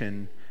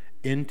salvation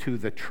into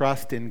the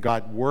trust in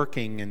God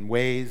working in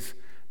ways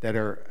that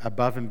are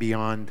above and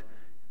beyond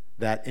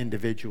that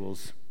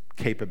individual's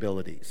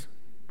capabilities.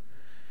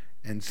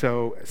 And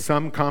so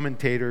some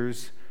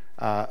commentators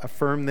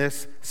affirm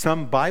this.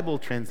 Some Bible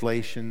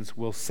translations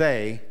will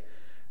say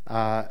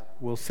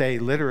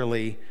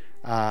literally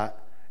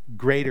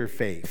greater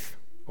faith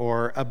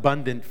or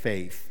abundant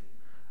faith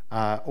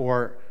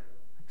or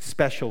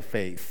special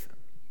faith,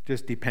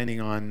 just depending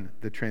on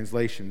the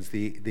translations.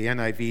 The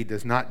NIV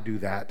does not do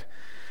that.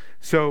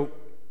 So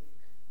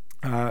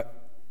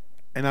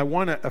And I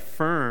want to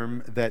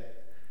affirm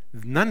that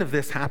none of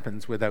this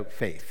happens without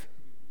faith.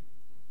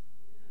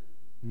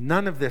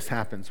 None of this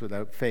happens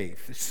without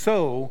faith.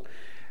 So,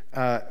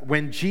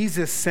 when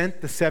Jesus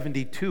sent the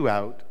 72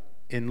 out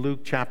in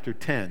Luke chapter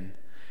 10,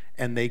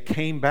 and they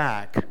came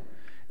back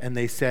and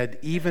they said,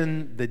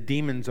 even the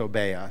demons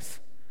obey us.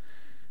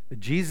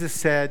 Jesus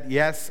said,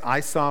 yes, I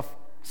saw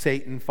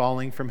Satan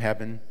falling from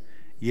heaven.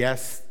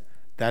 Yes,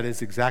 that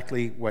is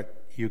exactly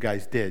what you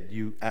guys did.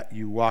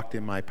 You walked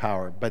in my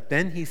power. But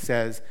then he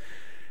says,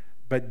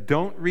 but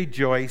don't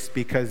rejoice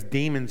because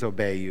demons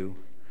obey you.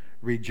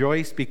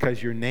 Rejoice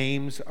because your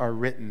names are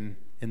written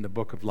in the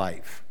book of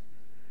life.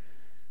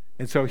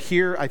 And so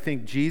here I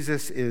think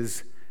Jesus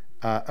is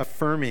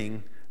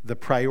affirming the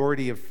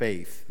priority of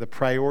faith, the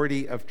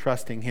priority of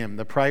trusting him,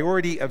 the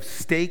priority of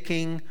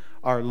staking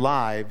our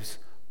lives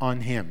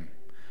on him,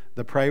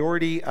 the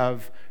priority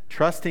of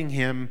trusting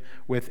him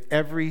with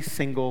every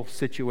single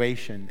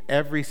situation,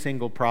 every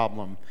single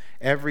problem,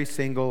 every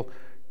single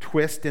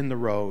twist in the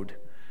road,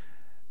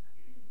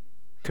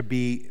 to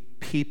be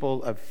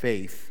people of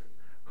faith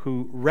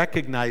who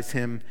recognize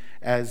him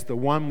as the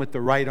one with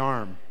the right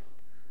arm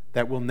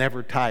that will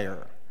never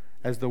tire,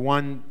 as the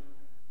one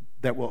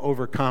that will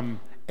overcome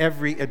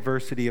every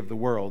adversity of the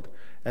world,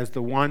 as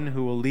the one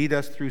who will lead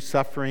us through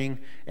suffering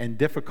and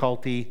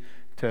difficulty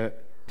to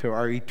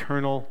our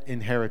eternal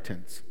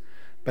inheritance.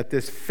 But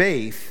this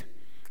faith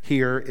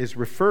here is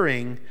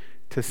referring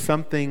to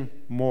something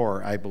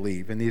more, I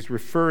believe, and he's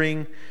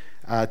referring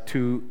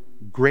to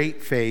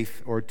great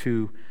faith, or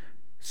to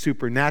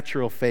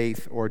supernatural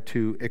faith, or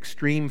to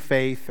extreme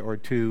faith, or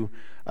to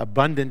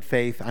abundant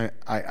faith.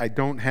 I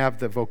don't have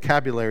the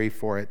vocabulary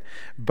for it.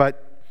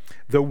 But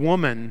the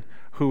woman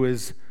who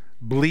is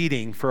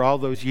bleeding for all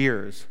those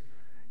years,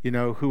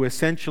 who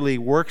essentially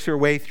works her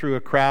way through a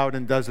crowd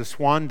and does a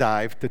swan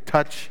dive to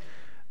touch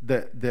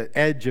the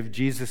edge of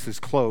Jesus'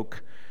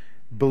 cloak,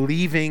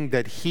 believing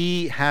that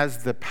he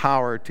has the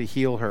power to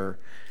heal her,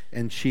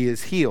 and she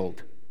is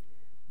healed.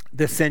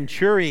 The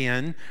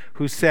centurion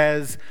who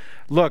says,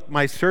 look,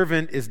 my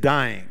servant is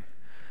dying,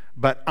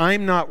 but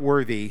I'm not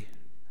worthy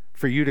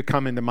for you to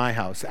come into my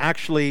house.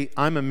 Actually,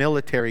 I'm a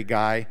military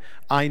guy.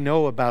 I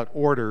know about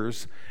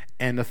orders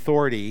and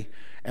authority,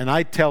 and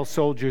I tell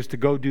soldiers to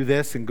go do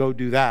this and go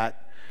do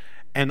that.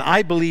 And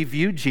I believe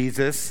you,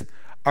 Jesus,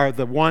 are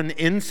the one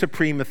in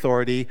supreme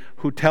authority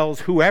who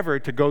tells whoever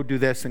to go do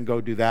this and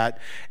go do that.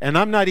 And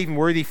I'm not even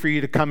worthy for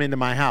you to come into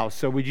my house.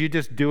 So would you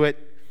just do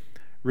it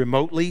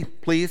remotely,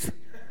 please?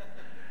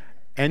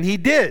 And he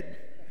did.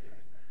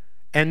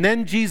 And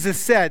then Jesus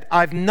said,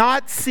 I've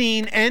not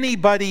seen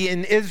anybody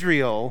in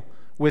Israel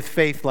with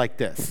faith like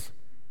this.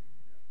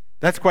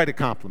 That's quite a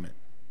compliment.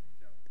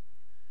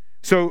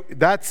 So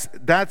that's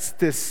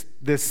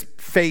this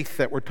faith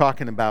that we're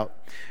talking about.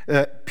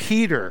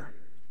 Peter,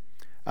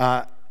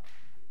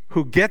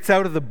 who gets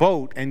out of the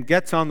boat and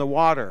gets on the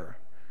water.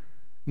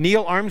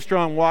 Neil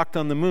Armstrong walked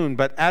on the moon,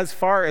 but as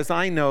far as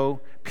I know,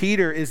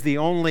 Peter is the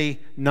only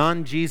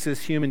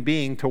non-Jesus human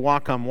being to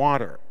walk on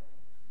water.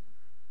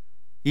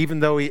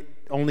 Even though he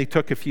only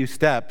took a few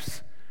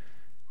steps,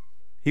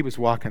 he was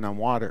walking on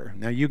water.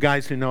 Now, you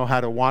guys who know how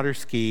to water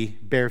ski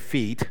bare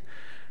feet,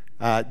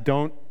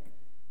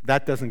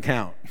 that doesn't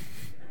count.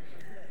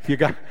 You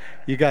got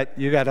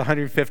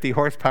 150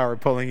 horsepower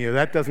pulling you.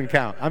 That doesn't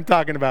count. I'm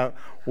talking about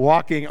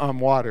walking on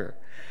water.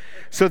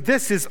 So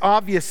this is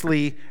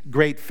obviously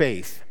great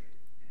faith.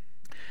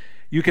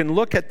 You can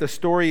look at the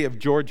story of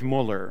George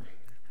Muller,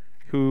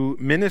 who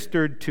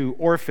ministered to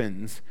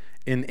orphans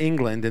in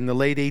England in the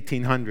late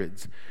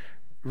 1800s.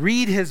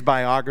 Read his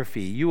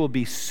biography. You will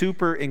be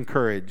super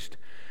encouraged.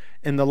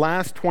 In the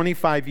last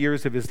 25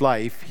 years of his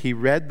life, he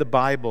read the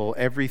Bible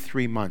every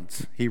 3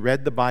 months. He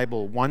read the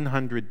Bible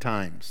 100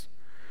 times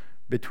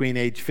between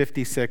age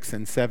 56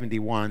 and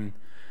 71,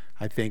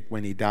 I think,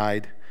 when he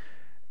died.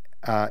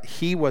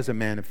 He was a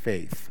man of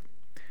faith.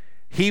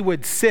 He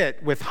would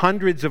sit with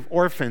hundreds of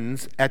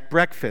orphans at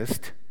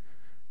breakfast,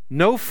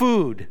 no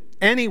food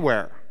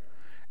anywhere,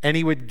 and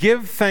he would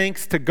give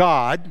thanks to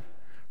God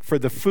for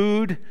the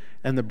food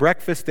and the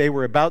breakfast they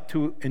were about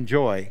to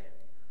enjoy,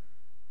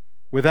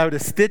 without a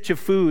stitch of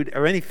food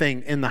or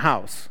anything in the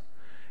house.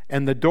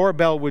 And the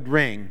doorbell would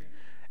ring,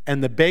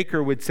 and the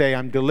baker would say,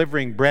 I'm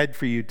delivering bread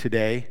for you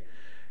today.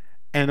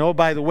 And oh,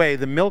 by the way,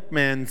 the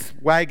milkman's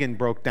wagon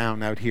broke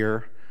down out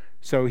here,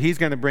 so he's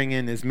going to bring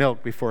in his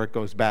milk before it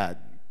goes bad.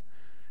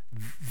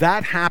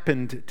 That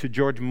happened to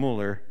George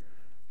Muller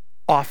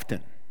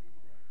often.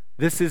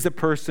 This is a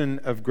person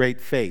of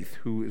great faith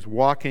who is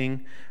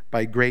walking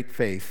by great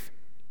faith.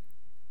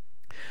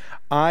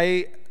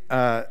 I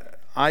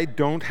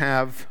don't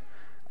have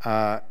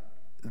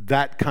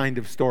that kind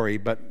of story,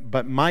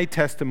 but my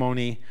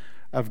testimony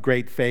of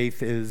great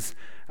faith is,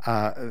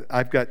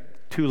 I've got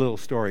two little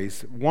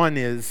stories. One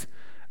is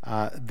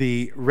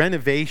the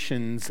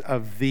renovations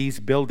of these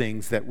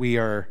buildings that we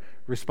are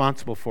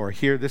responsible for.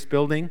 Here, this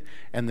building,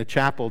 and the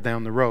chapel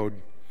down the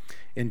road.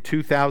 In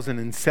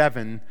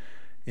 2007,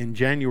 in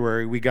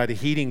January, we got a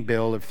heating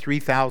bill of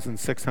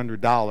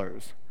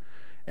 $3,600.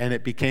 and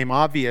it became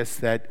obvious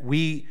that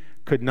we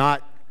could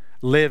not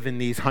live in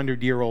these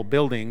 100-year-old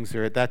buildings,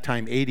 or at that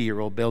time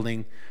 80-year-old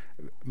building,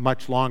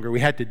 much longer. We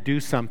had to do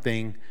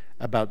something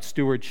about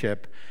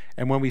stewardship.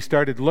 And when we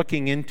started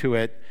looking into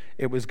it,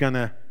 it was going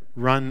to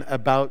run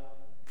about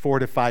 $4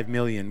 to $5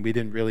 million. We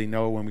didn't really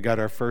know when we got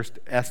our first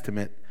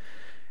estimate.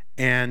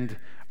 And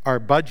our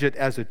budget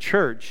as a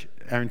church,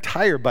 our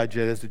entire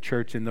budget as a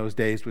church in those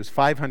days was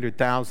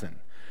 $500,000.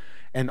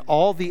 And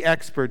all the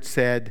experts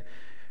said,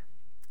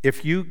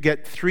 if you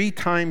get 3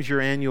 times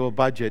your annual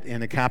budget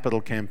in a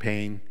capital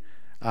campaign,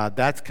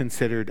 that's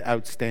considered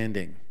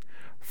outstanding.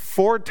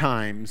 4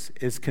 times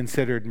is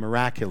considered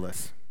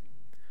miraculous.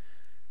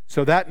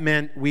 So that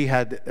meant we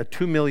had a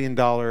 $2 million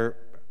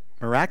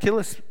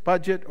miraculous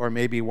budget, or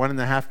maybe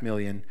 $1.5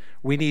 million.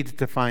 We needed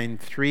to find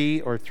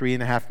 $3 or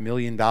 $3.5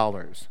 million.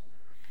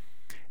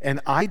 And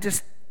I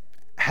just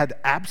had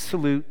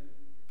absolute,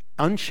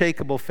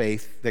 unshakable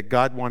faith that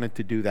God wanted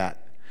to do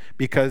that,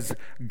 because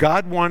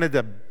God wanted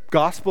a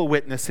gospel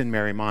witness in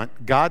Marymount.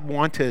 God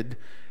wanted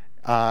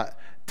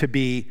to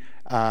be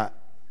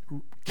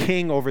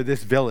king over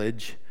this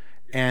village,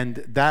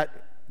 and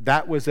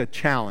that was a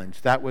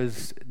challenge. That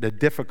was the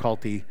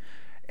difficulty,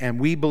 and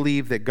we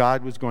believed that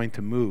God was going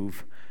to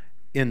move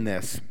in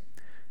this.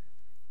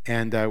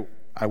 And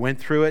I went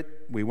through it.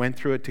 We went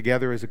through it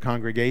together as a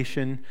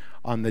congregation.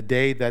 On the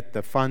day that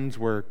the funds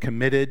were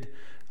committed,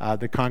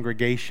 the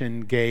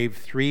congregation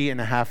gave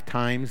 3.5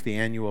 times the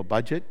annual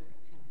budget,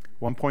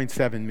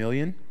 $1.7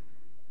 million.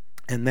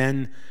 And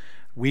then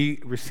we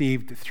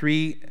received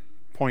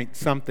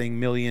 3-point-something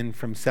million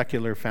from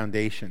secular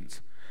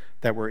foundations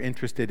that were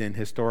interested in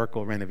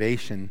historical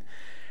renovation.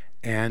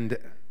 And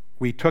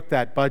we took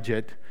that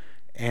budget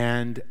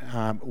and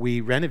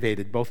we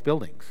renovated both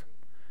buildings.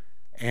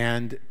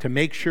 And to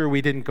make sure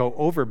we didn't go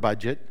over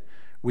budget,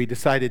 we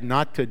decided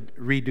not to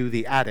redo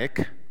the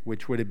attic,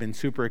 which would have been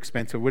super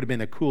expensive. It would have been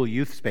a cool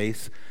youth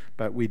space,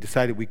 but we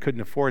decided we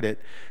couldn't afford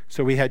it.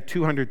 So we had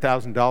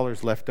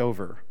 $200,000 left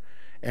over.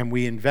 And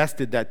we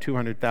invested that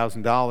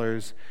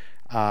 $200,000,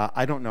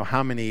 I don't know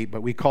how many,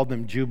 but we called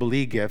them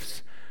Jubilee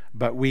gifts,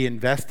 but we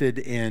invested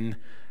in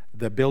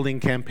the building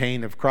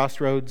campaign of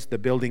Crossroads, the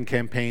building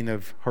campaign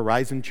of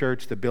Horizon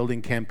Church, the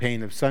building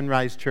campaign of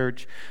Sunrise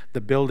Church,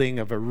 the building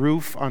of a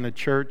roof on a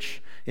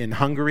church in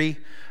Hungary,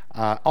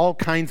 all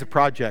kinds of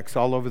projects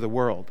all over the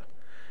world.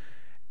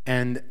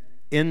 And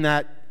in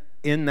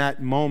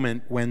that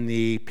moment, when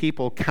the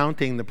people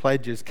counting the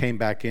pledges came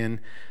back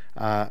in,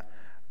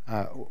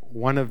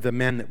 one of the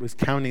men that was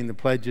counting the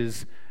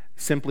pledges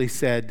simply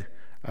said,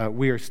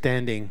 "We are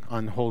standing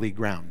on holy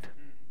ground."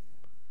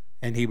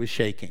 And he was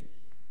shaking,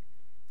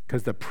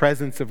 because the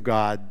presence of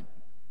God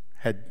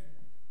had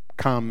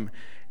come,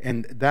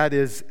 and that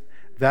is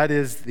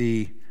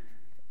the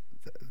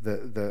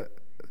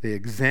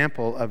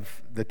example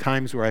of the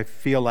times where I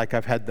feel like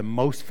I've had the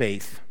most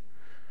faith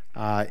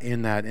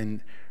in that.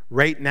 And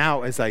right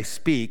now, as I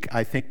speak,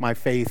 I think my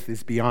faith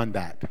is beyond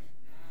that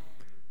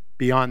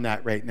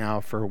right now,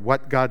 for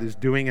what God is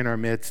doing in our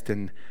midst,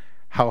 and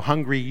how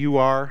hungry you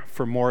are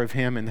for more of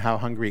Him, and how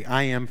hungry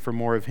I am for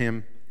more of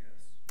Him.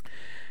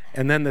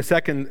 And then the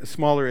second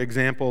smaller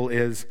example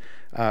is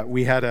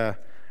we had a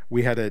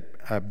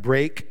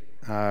break.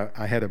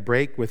 I had a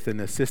break with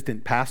an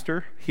assistant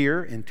pastor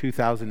here in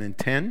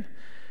 2010,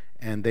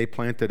 and they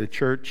planted a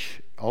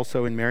church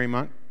also in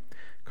Marymount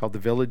called the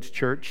Village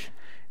Church.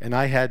 And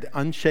I had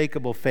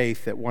unshakable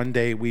faith that one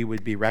day we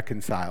would be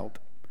reconciled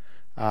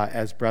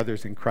as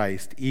brothers in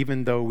Christ,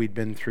 even though we'd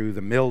been through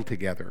the mill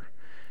together.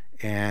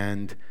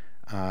 And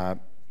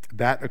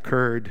that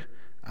occurred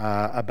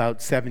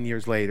about 7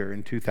 years later,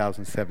 in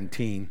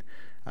 2017,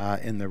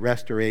 in the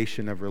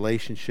restoration of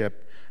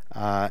relationship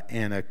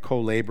and a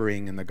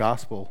co-laboring in the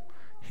gospel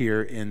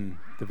here in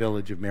the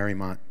village of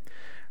Marymount.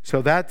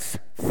 So that's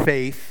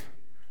faith,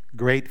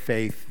 great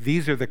faith.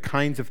 These are the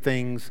kinds of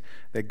things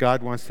that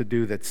God wants to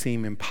do that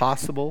seem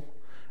impossible,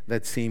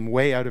 that seem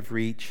way out of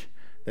reach,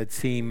 that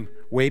seem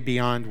way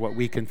beyond what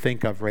we can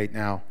think of right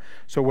now.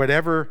 So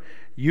whatever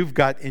you've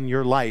got in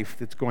your life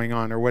that's going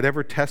on, or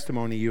whatever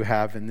testimony you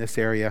have in this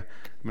area,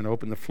 I'm going to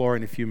open the floor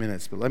in a few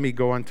minutes, but let me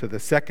go on to the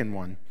second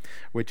one,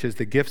 which is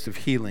the gifts of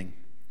healing.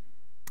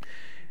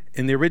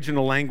 In the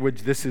original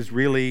language, this is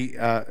really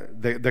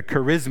the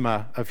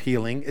charisma of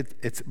healing.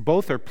 It's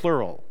both are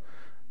plural.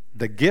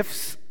 The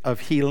gifts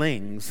of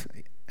healings,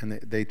 and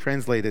they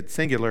translate it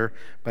singular,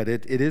 but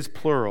it is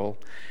plural.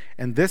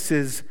 And this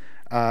is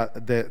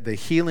the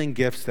healing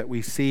gifts that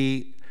we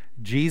see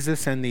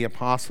Jesus and the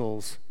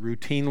apostles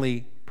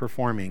routinely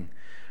performing,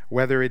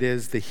 whether it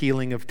is the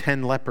healing of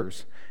 10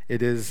 lepers,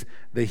 it is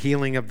the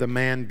healing of the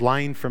man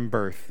blind from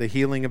birth, the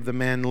healing of the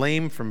man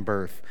lame from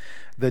birth,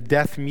 the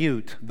deaf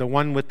mute, the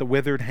one with the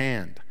withered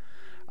hand.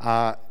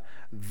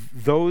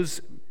 Those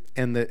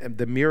and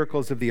the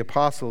miracles of the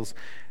apostles,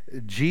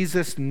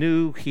 Jesus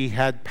knew he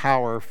had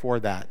power for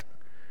that.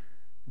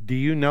 Do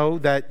you know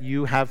that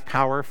you have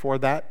power for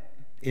that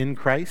in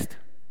Christ?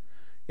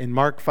 In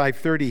Mark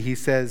 5:30, he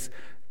says,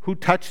 "Who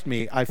touched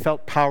me? I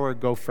felt power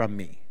go from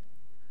me."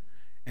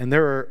 And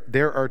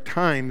there are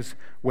times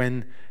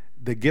when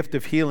the gift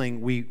of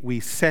healing, we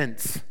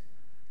sense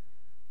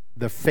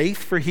the faith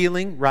for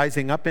healing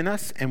rising up in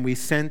us, and we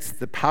sense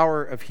the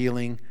power of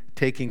healing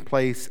taking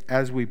place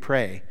as we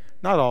pray.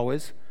 Not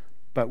always,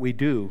 but we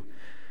do.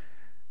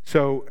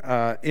 So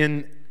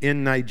in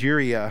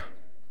Nigeria,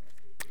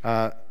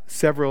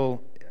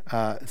 several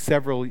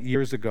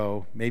years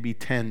ago, maybe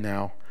 10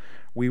 now,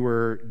 we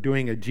were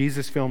doing a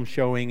Jesus film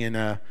showing in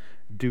a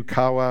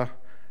Dukawa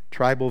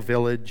tribal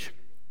village,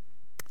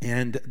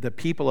 and the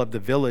people of the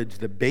village,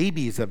 the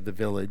babies of the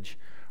village,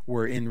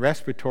 were in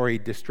respiratory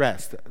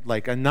distress,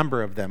 like a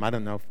number of them, I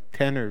don't know,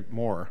 10 or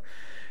more.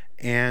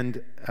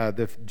 And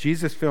the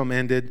Jesus film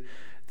ended,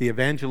 the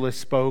evangelist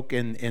spoke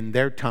in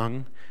their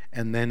tongue,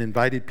 and then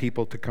invited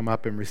people to come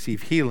up and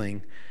receive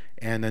healing.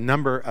 And a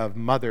number of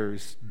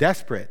mothers,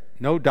 desperate,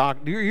 no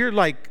doctor, you're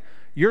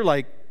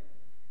like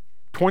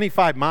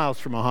 25 miles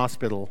from a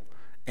hospital,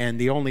 and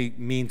the only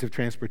means of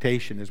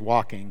transportation is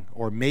walking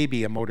or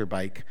maybe a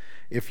motorbike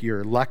if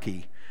you're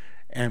lucky.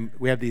 And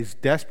we have these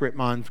desperate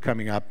moms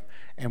coming up,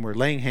 and we're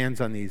laying hands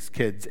on these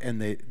kids,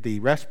 and the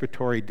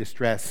respiratory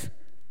distress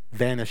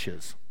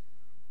vanishes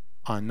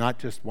on not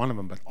just one of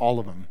them, but all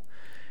of them.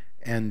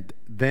 And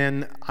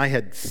then I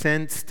had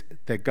sensed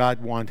that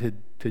God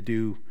wanted to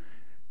do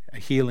a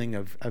healing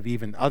of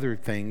even other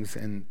things,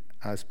 and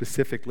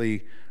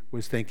specifically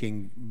was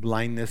thinking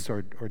blindness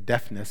or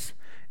deafness.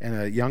 And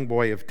a young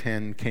boy of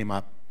 10 came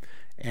up,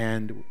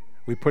 and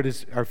we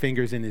put our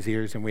fingers in his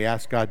ears, and we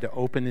asked God to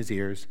open his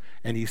ears,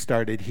 and he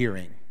started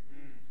hearing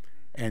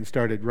and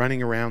started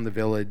running around the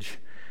village.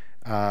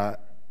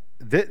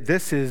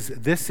 This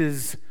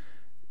is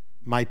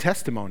my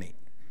testimony.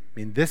 I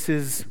mean, this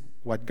is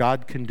what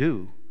God can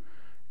do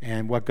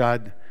and what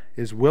God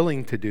is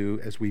willing to do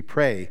as we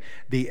pray.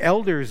 The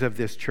elders of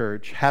this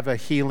church have a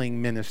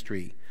healing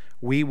ministry.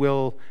 We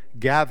will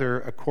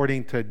gather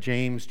according to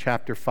James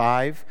chapter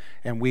 5,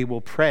 and we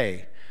will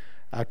pray.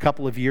 A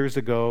couple of years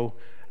ago,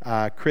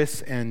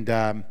 Chris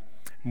and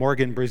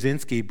Morgan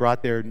Brzezinski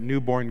brought their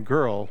newborn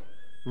girl,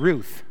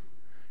 Ruth.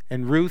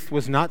 And Ruth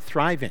was not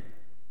thriving.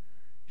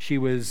 She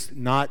was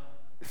not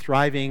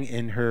thriving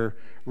in her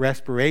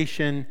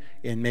respiration,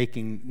 in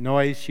making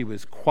noise. She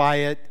was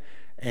quiet,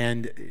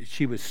 and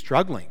she was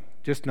struggling,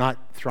 just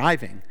not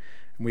thriving.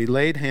 And we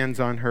laid hands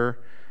on her,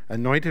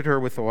 anointed her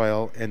with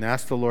oil, and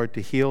asked the Lord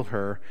to heal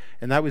her.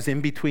 And that was in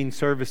between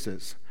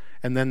services.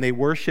 And then they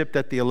worshiped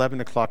at the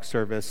 11 o'clock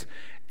service.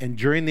 And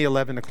during the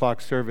 11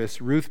 o'clock service,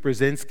 Ruth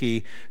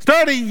Brzezinski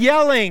started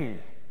yelling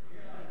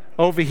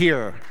over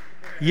here,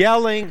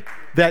 yelling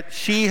that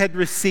she had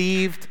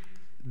received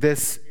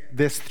this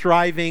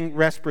thriving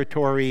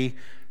respiratory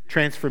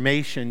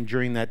transformation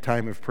during that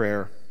time of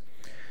prayer.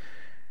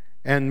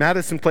 And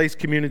Madison Place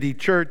Community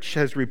Church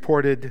has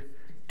reported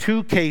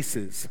 2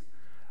 cases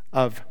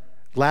of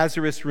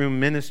Lazarus Room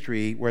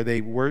ministry where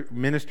they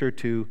minister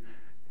to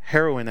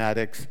heroin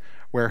addicts,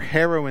 where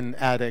heroin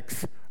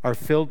addicts are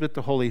filled with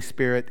the Holy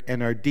Spirit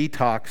and are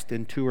detoxed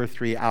in 2 or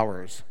 3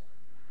 hours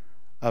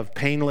of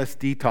painless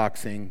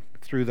detoxing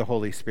through the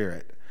Holy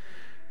Spirit.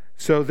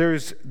 So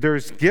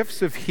there's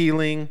gifts of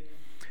healing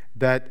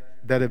that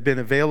have been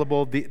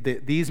available.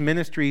 These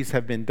ministries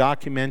have been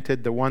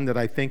documented. The one that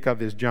I think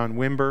of is John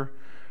Wimber,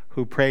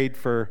 who prayed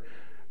for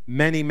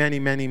many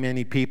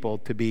people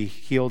to be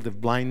healed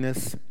of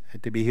blindness,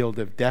 to be healed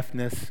of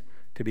deafness,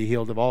 to be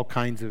healed of all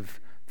kinds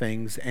of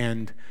things.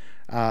 And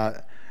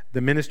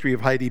the ministry of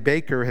Heidi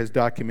Baker has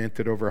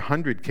documented over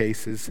 100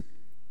 cases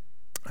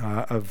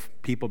of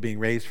people being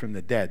raised from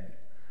the dead.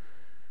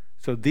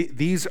 So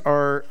these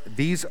are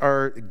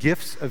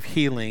gifts of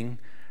healing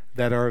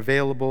that are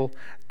available.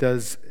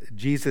 Does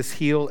Jesus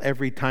heal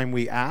every time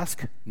we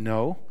ask?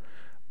 No.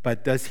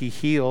 But does he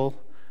heal,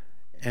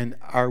 and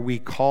are we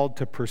called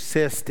to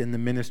persist in the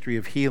ministry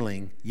of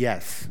healing?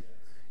 Yes.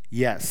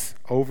 Yes,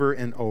 over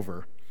and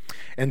over.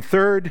 And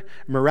third,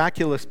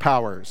 miraculous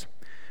powers.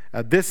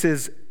 This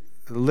is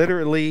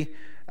literally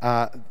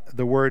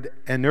the word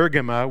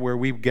energema, where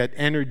we get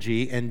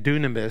energy, and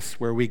dunamis,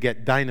 where we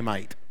get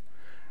dynamite.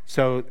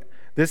 So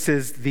this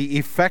is the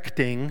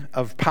effecting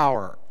of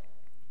power.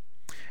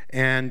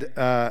 And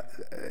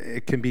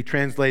it can be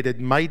translated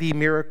mighty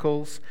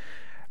miracles.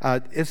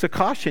 It's a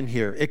caution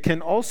here. It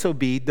can also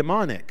be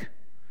demonic,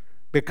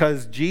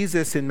 because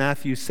Jesus in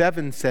Matthew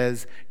 7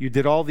 says, you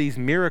did all these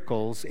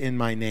miracles in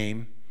my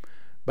name,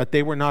 but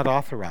they were not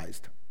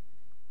authorized.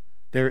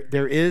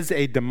 There is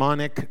a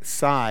demonic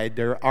side.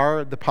 There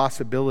are the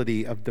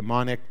possibility of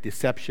demonic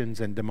deceptions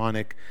and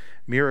demonic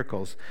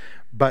miracles.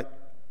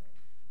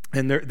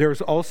 And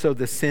there's also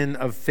the sin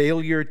of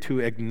failure to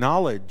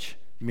acknowledge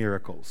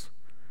miracles.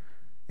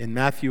 In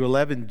Matthew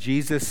 11,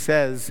 Jesus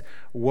says,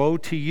 woe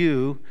to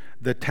you,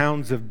 the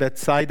towns of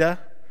Bethsaida,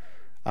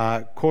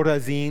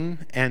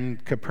 Chorazin,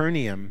 and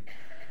Capernaum,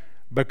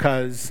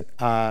 because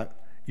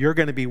you're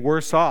going to be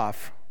worse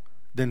off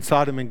than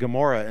Sodom and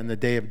Gomorrah in the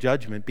day of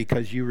judgment,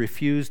 because you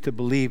refused to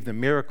believe the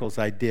miracles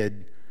I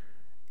did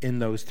in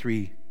those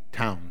 3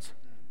 towns.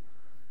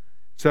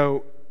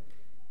 So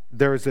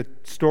there's a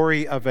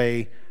story of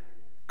a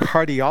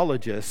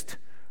cardiologist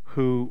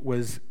who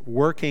was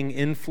working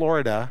in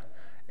Florida,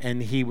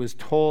 and he was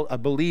told, a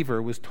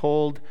believer was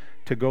told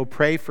to go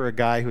pray for a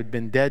guy who had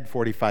been dead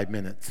 45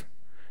 minutes.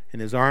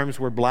 And his arms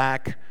were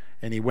black,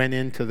 and he went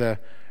into the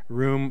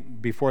room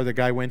before the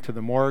guy went to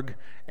the morgue,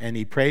 and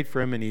he prayed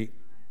for him, and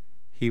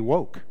he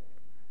woke.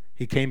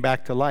 He came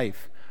back to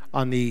life.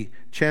 On the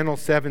Channel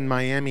 7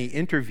 Miami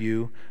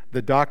interview,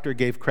 the doctor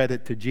gave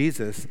credit to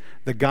Jesus.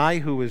 The guy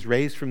who was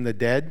raised from the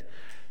dead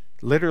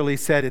literally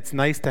said, "It's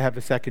nice to have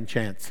a second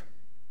chance."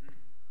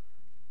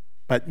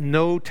 But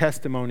no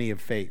testimony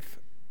of faith.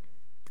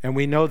 And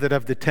we know that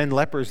of the 10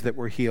 lepers that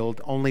were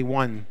healed, only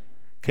one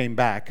came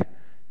back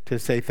to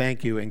say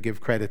thank you and give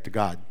credit to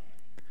God.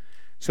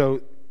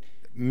 So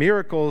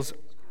miracles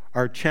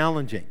are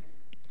challenging.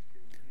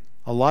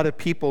 A lot of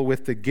people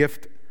with the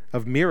gift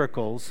of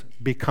miracles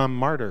become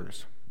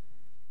martyrs.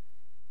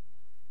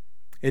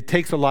 It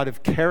takes a lot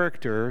of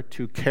character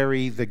to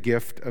carry the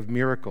gift of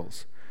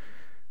miracles.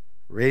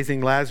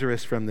 Raising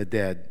Lazarus from the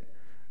dead,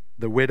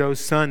 the widow's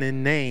son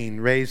in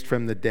Nain raised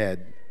from the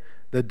dead,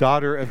 the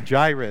daughter of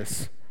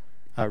Jairus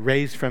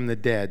raised from the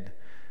dead,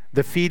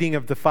 the feeding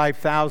of the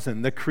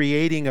 5,000, the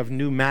creating of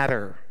new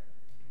matter,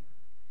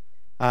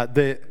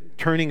 the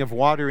turning of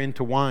water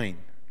into wine,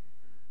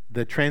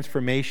 the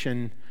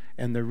transformation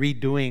and the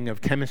redoing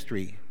of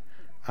chemistry.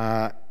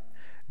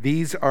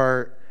 These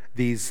are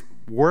these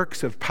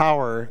works of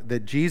power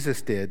that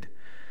Jesus did,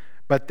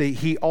 but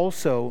he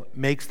also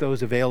makes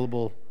those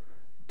available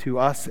to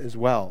us as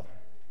well.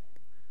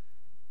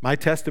 My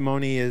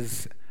testimony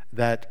is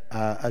that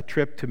a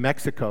trip to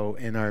Mexico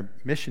in our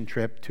mission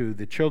trip to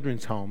the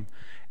children's home,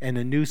 and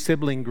a new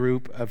sibling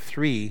group of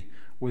 3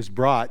 was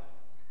brought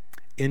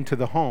into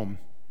the home.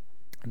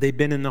 They'd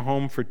been in the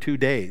home for 2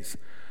 days,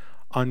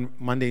 on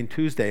Monday and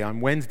Tuesday. On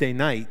Wednesday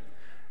night,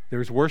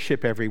 there's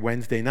worship every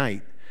Wednesday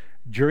night.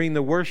 During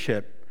the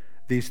worship,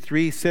 these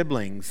 3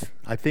 siblings,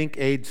 I think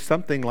aged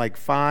something like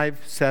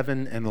 5,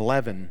 7, and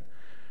 11,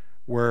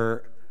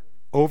 were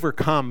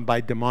overcome by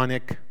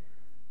demonic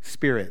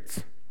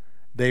spirits.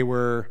 They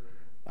were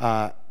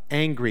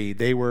angry.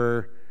 They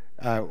were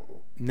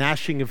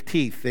gnashing of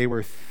teeth. They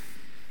were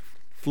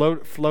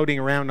floating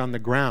around on the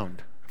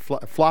ground,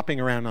 flopping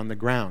around on the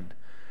ground.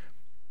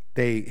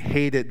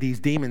 These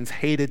demons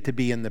hated to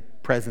be in the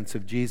presence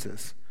of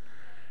Jesus.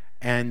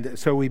 And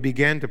so we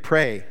began to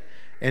pray.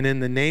 And in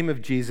the name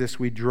of Jesus,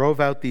 we drove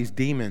out these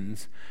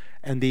demons.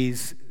 And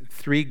these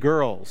 3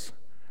 girls,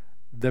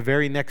 the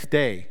very next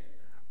day,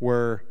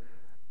 were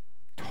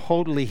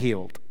totally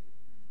healed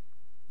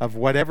of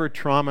whatever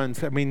trauma.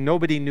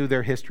 Nobody knew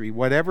their history.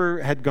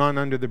 Whatever had gone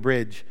under the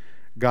bridge,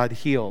 God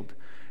healed.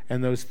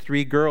 And those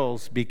 3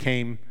 girls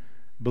became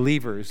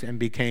believers and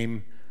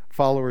became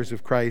followers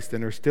of Christ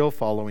and are still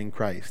following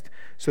Christ.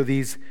 So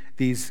these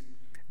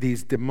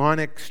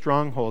demonic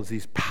strongholds,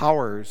 these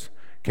powers,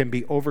 can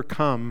be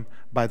overcome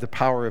by the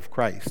power of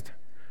Christ.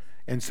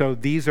 And so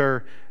these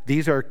are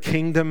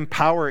kingdom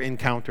power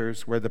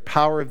encounters where the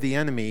power of the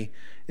enemy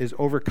is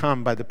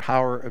overcome by the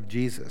power of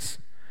Jesus.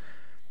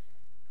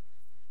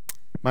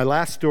 My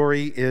last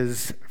story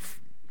is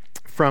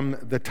from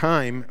the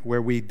time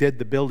where we did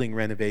the building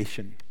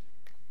renovation.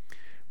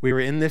 We were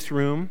in this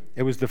room.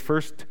 It was the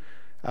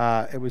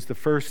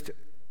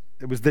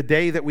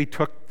day that we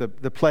took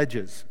the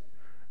pledges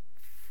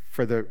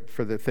for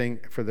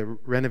the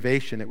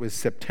renovation. It was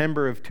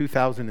September of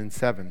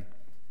 2007.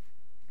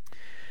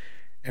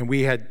 And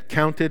we had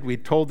counted, we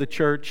told the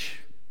church,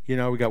 we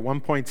got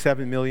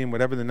 1.7 million,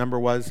 whatever the number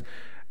was,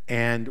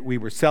 and we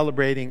were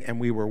celebrating and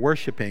we were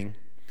worshiping.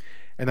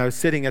 And I was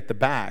sitting at the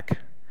back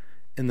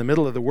in the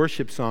middle of the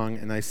worship song,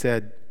 and I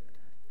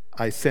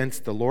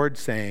sensed the Lord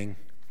saying,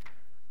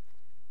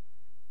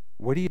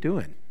 "What are you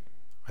doing?"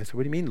 I said,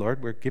 "What do you mean,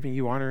 Lord? We're giving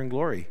you honor and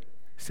glory."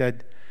 He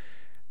said,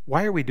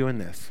 "Why are we doing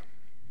this?"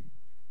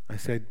 I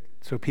said,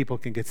 "So people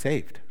can get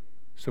saved.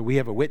 So we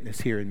have a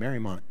witness here in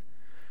Marymount."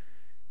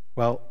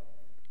 "Well,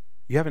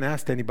 you haven't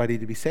asked anybody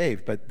to be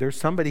saved, but there's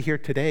somebody here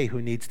today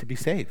who needs to be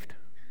saved."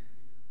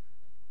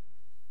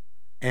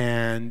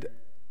 And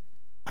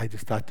I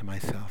just thought to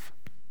myself,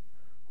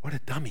 what a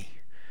dummy.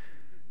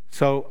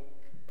 So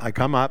I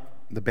come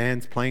up, the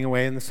band's playing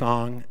away in the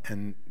song,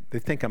 and they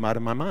think I'm out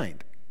of my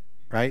mind,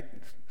 right?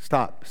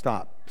 Stop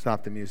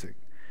the music.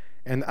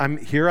 And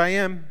here I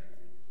am.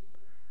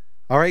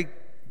 All right,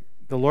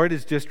 the Lord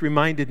has just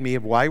reminded me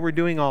of why we're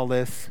doing all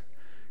this,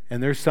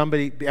 and there's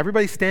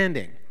everybody's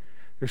standing.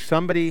 There's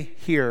somebody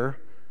here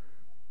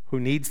who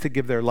needs to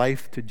give their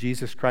life to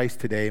Jesus Christ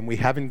today, and we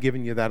haven't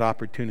given you that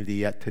opportunity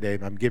yet today,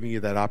 but I'm giving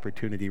you that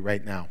opportunity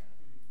right now.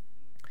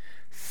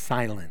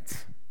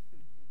 Silence.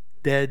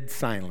 Dead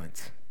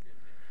silence.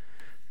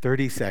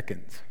 30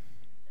 seconds.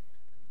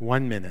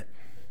 1 minute.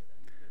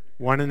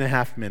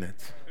 1.5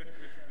 minutes.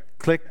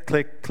 Click,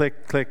 click,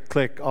 click, click,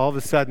 click. All of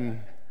a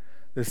sudden,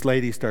 this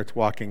lady starts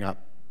walking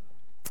up.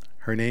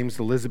 Her name's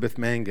Elizabeth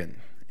Mangan,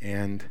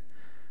 and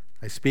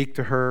I speak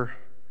to her.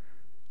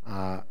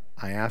 I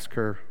ask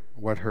her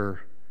what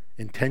her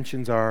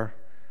intentions are.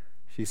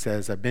 She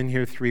says, "I've been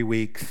here 3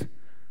 weeks.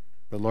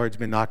 The Lord's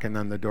been knocking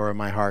on the door of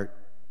my heart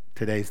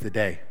today's the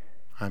day.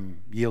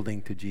 I'm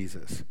yielding to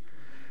Jesus.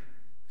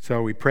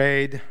 So we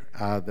prayed.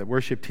 The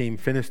worship team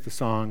finished the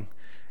song,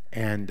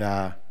 and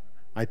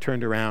I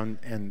turned around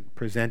and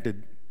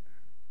presented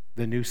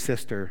the new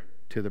sister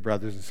to the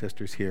brothers and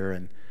sisters here,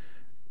 and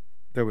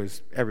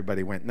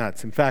everybody went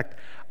nuts. In fact,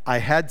 I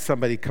had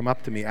somebody come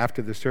up to me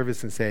after the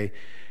service and say,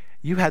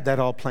 "You had that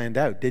all planned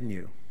out, didn't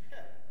you?"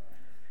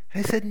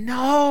 And I said,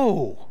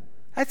 "No,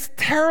 that's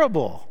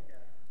terrible.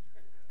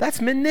 That's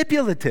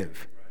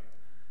manipulative.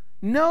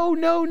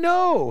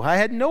 No. I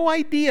had no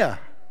idea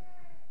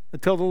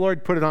until the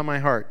Lord put it on my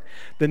heart."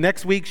 The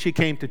next week she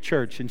came to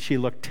church and she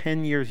looked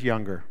 10 years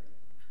younger.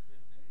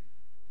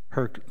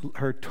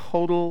 Her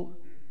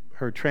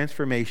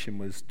transformation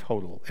was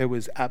total. It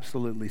was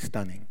absolutely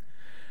stunning.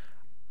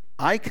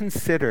 I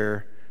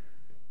consider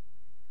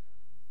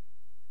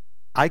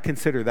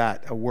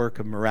that a work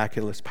of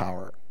miraculous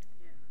power.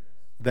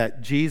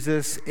 That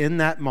Jesus, in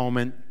that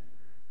moment,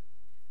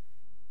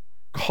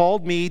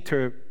 called me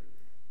to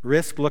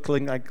risk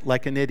looking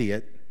like an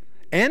idiot,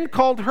 and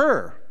called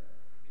her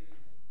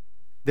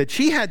that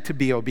she had to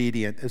be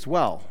obedient as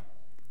well,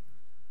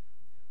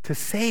 to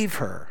save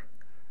her,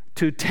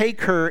 to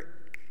take her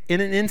in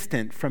an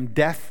instant from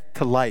death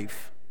to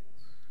life,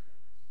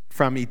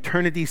 from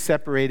eternity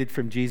separated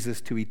from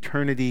Jesus to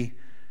eternity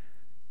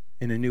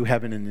in a new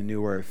heaven and a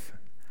new earth.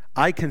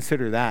 I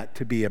consider that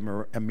to be a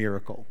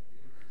miracle.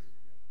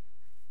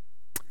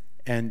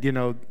 And,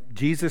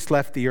 Jesus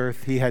left the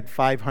earth. He had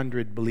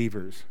 500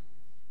 believers.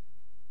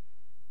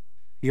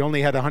 He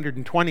only had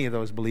 120 of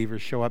those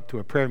believers show up to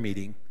a prayer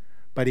meeting,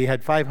 but he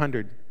had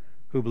 500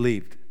 who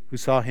believed, who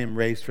saw him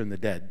raised from the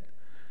dead.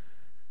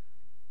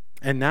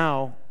 And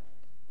now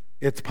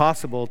it's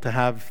possible to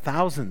have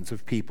thousands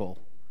of people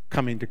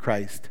coming to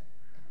Christ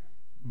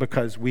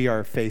because we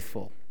are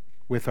faithful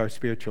with our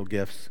spiritual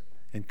gifts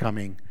and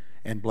coming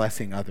and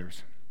blessing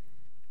others.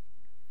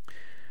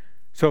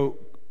 So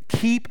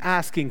keep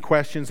asking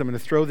questions. I'm going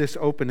to throw this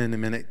open in a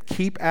minute.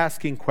 Keep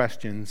asking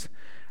questions.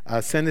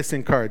 Send us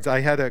in cards. I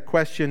had a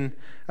question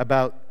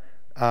about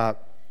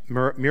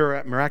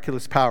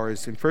miraculous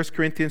powers. In 1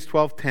 Corinthians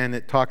 12:10,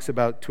 it talks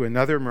about to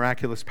another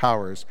miraculous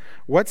powers.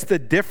 What's the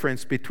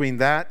difference between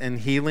that and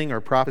healing or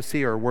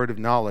prophecy or word of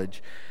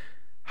knowledge?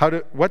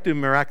 What do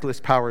miraculous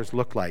powers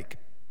look like?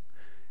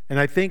 And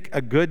I think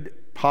a good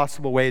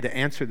possible way to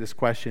answer this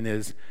question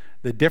is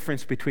the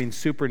difference between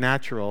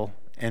supernatural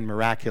and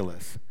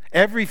miraculous.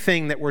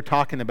 Everything that we're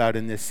talking about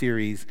in this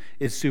series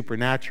is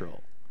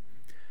supernatural.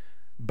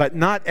 But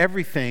not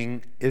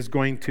everything is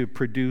going to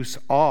produce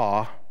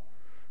awe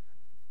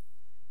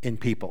in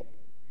people.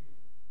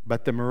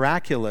 But the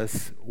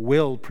miraculous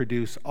will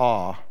produce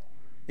awe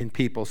in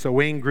people. So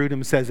Wayne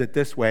Grudem says it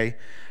this way: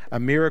 a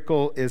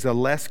miracle is a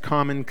less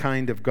common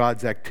kind of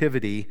God's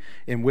activity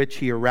in which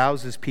he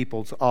arouses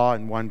people's awe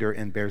and wonder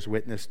and bears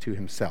witness to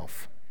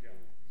himself.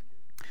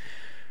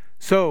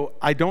 So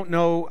I don't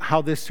know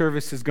how this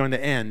service is going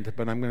to end,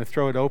 but I'm going to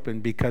throw it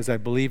open because I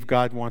believe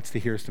God wants to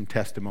hear some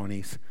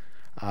testimonies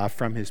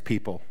from his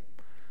people.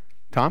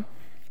 Tom?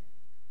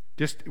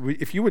 Just,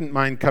 if you wouldn't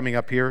mind coming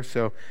up here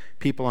so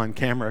people on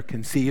camera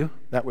can see you,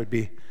 that would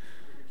be... You can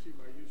see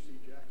my UC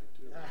jacket,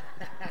 too.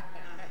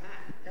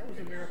 That was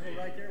a miracle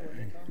right there,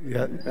 wasn't it,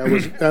 Yeah.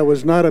 That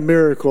was not a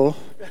miracle.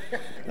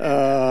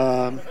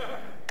 As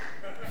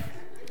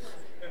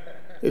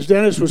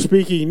Dennis was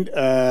speaking,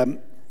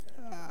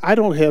 I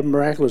don't have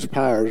miraculous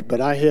powers,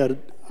 but I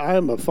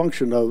am a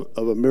function of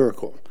a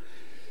miracle.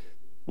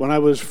 When I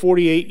was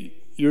 48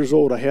 years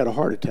old, I had a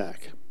heart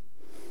attack.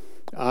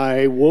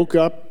 I woke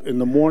up in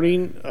the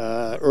morning,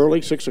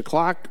 early, 6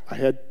 o'clock. I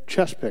had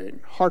chest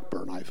pain,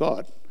 heartburn, I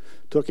thought.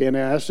 Took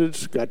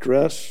antacids, got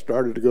dressed,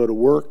 started to go to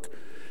work.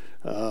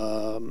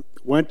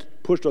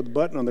 Pushed the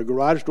button on the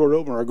garage door to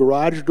open our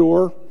garage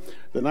door.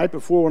 The night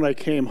before when I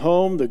came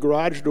home, the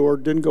garage door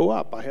didn't go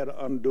up. I had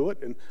to undo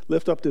it and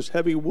lift up this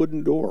heavy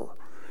wooden door.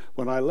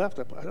 When I left,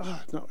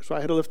 so I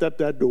had to lift up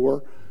that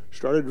door,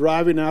 started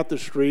driving out the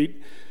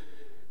street.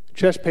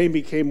 Chest pain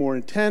became more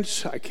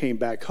intense. I came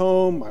back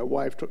home. My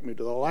wife took me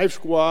to the Life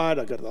Squad.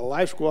 I got to the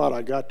Life Squad.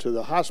 I got to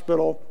the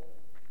hospital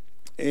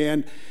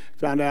and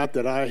found out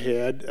that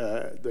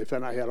they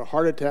found I had a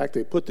heart attack.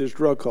 They put this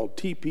drug called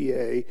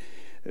TPA.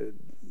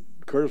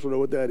 Curtis will know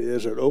what that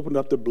is. It opened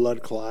up the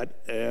blood clot,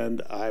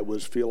 and I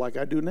feel like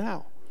I do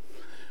now.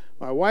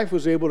 My wife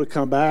was able to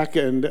come back,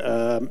 and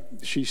I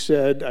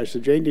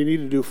said, Jane, you need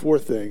to do 4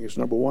 things.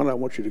 Number 1, I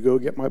want you to go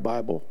get my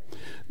Bible.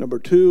 Number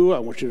 2, I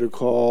want you to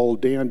call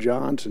Dan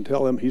Johns and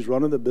tell him he's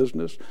running the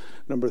business.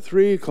 Number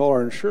 3, call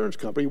our insurance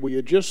company. We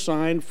had just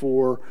signed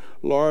for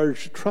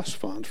large trust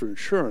funds for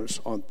insurance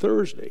on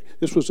Thursday.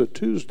 This was a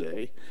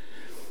Tuesday.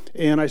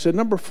 And I said,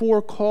 number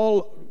 4,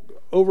 call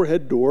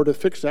overhead door to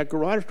fix that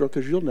garage door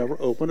because you'll never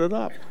open it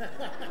up.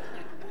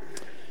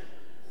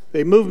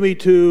 They moved me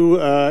to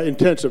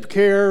intensive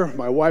care.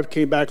 My wife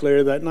came back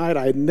later that night.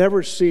 I had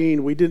never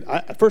seen,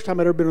 first time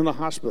I'd ever been in the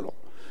hospital.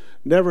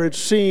 Never had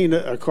seen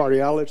a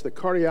cardiologist. The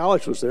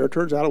cardiologist was there. It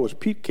turns out it was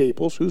Pete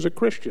Caples, who's a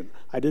Christian.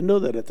 I didn't know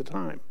that at the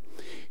time.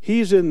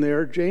 He's in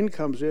there. Jane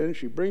comes in.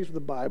 She brings the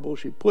Bible.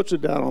 She puts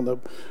it down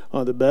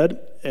on the bed,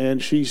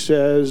 and she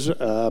says,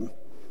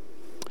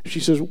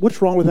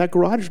 "What's wrong with that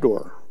garage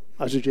door?"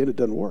 I said, "Jane, it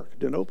doesn't work. It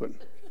didn't open."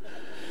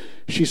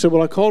 She said,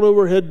 "Well, I called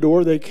overhead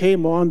door. They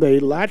came on. They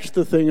latched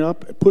the thing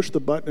up, pushed the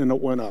button, and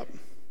it went up."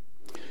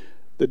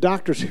 The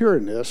doctor's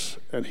hearing this,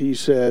 and he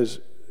says,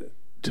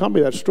 "Tell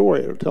me that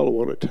story." I'll tell her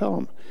what to tell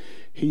him.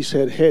 He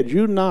said, "Had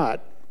you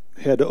not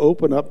had to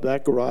open up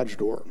that garage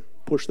door,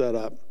 push that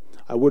up,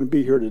 I wouldn't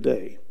be here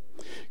today."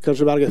 Because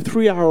there's about a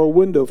 3-hour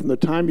window from the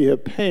time you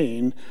have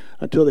pain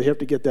until they have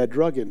to get that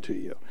drug into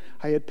you.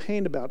 I had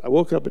pain I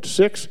woke up at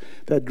 6.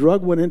 That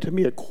drug went into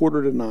me at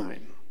 8:45.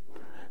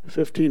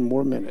 15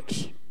 more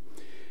minutes.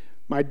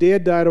 My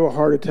dad died of a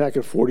heart attack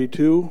at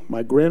 42.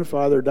 My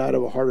grandfather died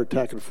of a heart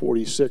attack at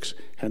 46.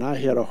 And I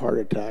had a heart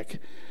attack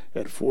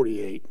at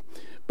 48.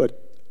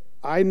 But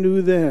I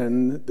knew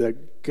then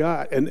that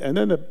God, and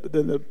then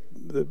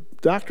the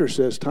doctor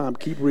says, "Tom,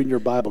 keep reading your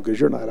Bible because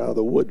you're not out of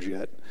the woods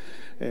yet."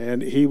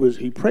 And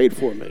he prayed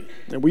for me,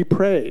 and we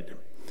prayed.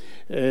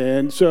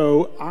 And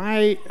so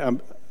my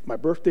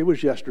birthday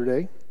was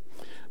yesterday.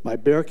 My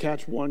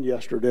Bearcats won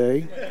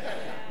yesterday.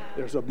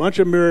 There's a bunch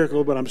of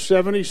miracles, but I'm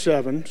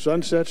 77,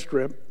 Sunset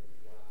Strip.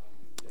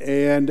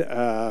 And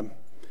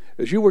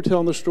as you were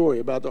telling the story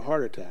about the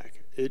heart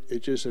attack,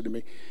 it just said to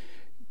me,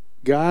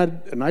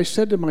 God, and I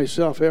said to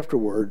myself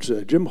afterwards,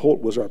 Jim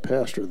Holt was our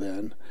pastor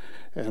then,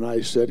 and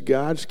I said,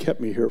 God's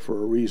kept me here for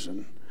a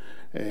reason.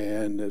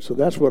 And so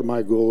that's what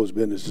my goal has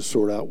been, is to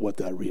sort out what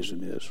that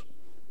reason is.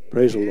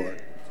 Praise the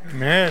Lord.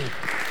 Amen.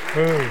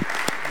 Boom.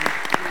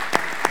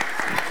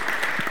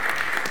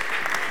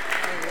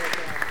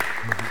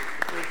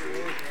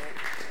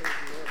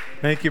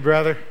 Thank you,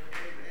 brother.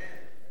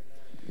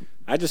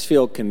 I just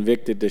feel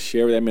convicted to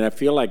share. I mean, I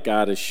feel like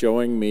God is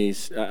showing me.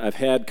 I've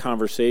had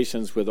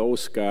conversations with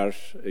Oscar.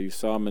 You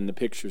saw him in the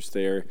pictures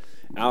there,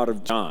 out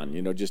of John.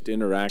 Just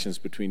interactions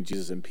between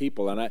Jesus and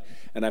people.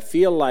 And I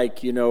feel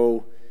like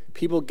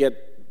people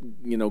get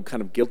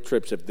kind of guilt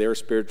trips if their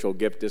spiritual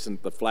gift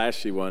isn't the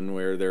flashy one,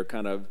 where they're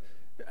kind of.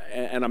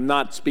 And I'm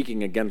not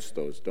speaking against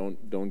those.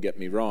 Don't get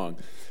me wrong.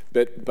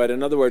 But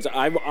in other words,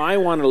 I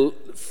want to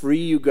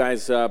free you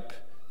guys up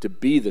to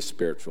be the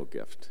spiritual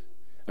gift.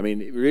 I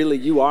mean, really,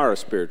 you are a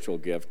spiritual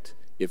gift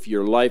if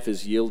your life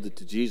is yielded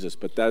to Jesus.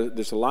 But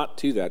there's a lot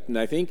to that. And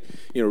I think,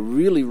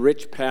 really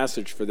rich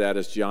passage for that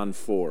is John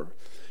 4.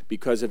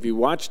 Because if you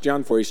watch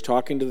John 4, he's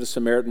talking to the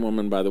Samaritan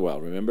woman by the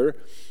well, remember?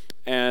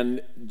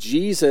 And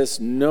Jesus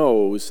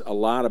knows a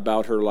lot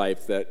about her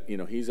life that,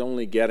 he's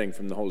only getting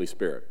from the Holy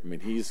Spirit. I mean,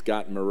 he's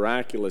got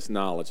miraculous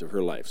knowledge of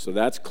her life. So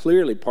that's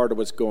clearly part of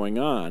what's going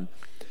on.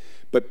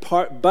 But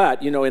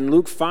in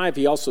Luke 5,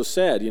 he also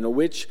said,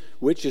 which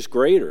is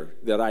greater,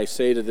 that I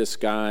say to this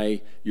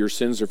guy, your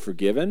sins are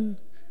forgiven,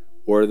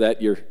 or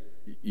that you're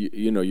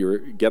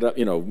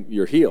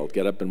healed,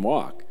 get up and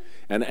walk.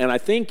 And I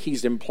think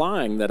he's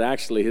implying that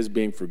actually his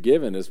being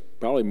forgiven is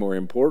probably more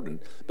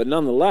important. But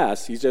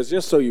nonetheless, he says,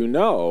 just so you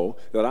know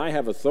that I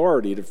have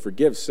authority to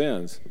forgive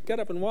sins,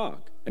 get up and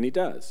walk. And he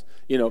does.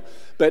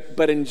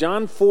 But in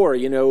John 4,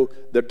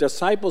 the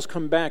disciples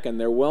come back and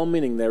they're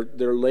well-meaning.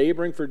 They're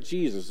laboring for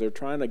Jesus. They're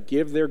trying to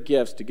give their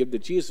gifts to give to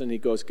Jesus. And he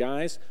goes,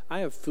 guys, I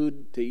have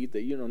food to eat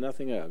that you know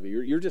nothing of.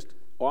 You're just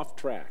off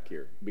track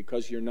here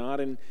because you're not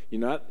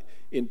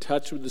in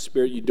touch with the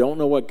Spirit. You don't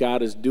know what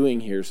God is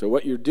doing here. So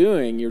what you're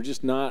doing,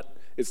 it's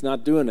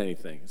not doing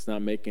anything. It's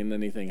not making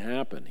anything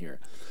happen here.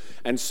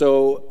 And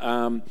so,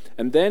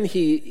 and then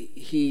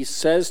he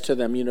says to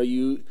them,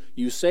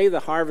 you say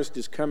the harvest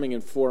is coming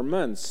in 4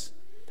 months.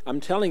 I'm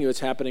telling you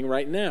it's happening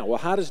right now. Well,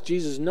 how does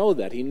Jesus know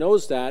that? He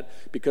knows that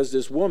because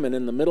this woman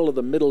in the middle of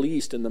the Middle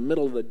East, in the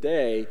middle of the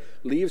day,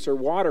 leaves her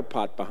water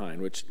pot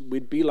behind, which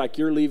would be like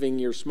you're leaving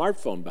your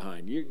smartphone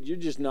behind. You're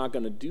just not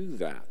going to do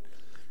that.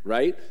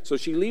 Right? So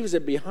she leaves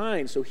it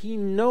behind. So he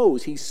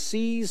knows, he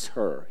sees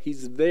her.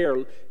 He's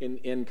there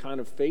in kind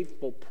of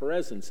faithful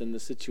presence in the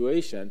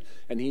situation.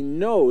 And he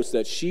knows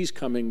that she's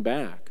coming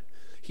back.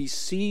 He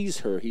sees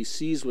her. He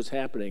sees what's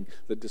happening.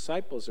 The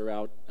disciples are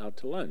out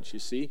to lunch, you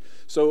see?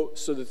 So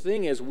the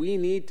thing is, we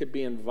need to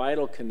be in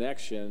vital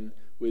connection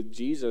with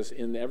Jesus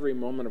in every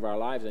moment of our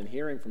lives and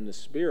hearing from the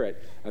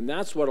Spirit. And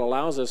that's what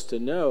allows us to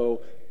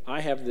know,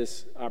 I have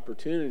this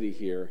opportunity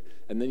here.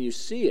 And then you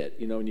see it,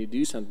 and you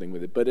do something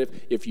with it. But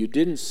if you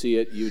didn't see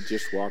it, you'd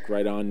just walk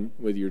right on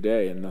with your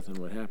day and nothing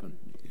would happen.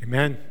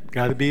 Amen.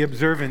 Got to be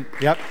observant.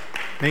 Yep.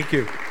 Thank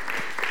you.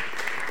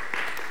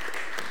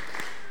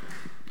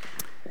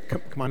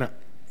 Come on up.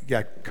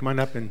 Yeah, come on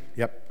up and,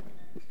 yep.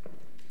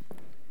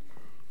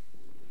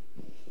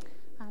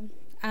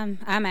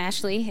 I'm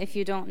Ashley, if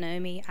you don't know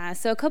me.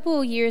 So a couple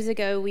of years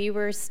ago, we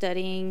were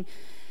studying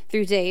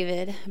through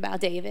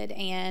about David,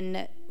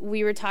 and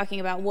we were talking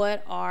about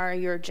what are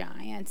your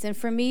giants. And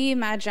for me,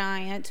 my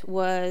giant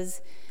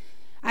was,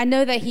 I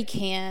know that he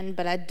can,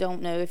 but I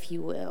don't know if he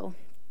will.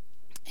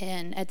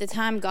 And at the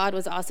time, God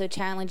was also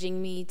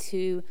challenging me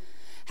to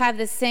have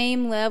the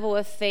same level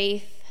of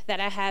faith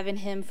that I have in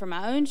him for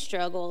my own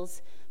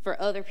struggles, for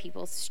other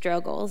people's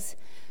struggles.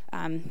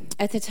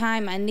 At the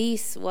time, my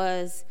niece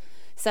was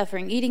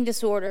suffering eating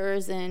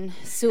disorders and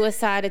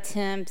suicide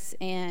attempts,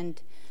 and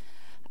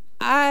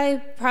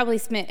I probably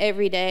spent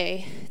every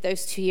day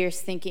those 2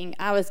 years thinking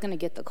I was going to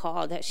get the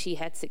call that she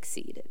had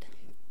succeeded.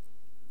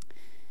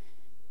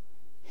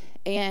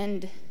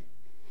 And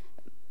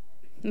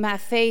my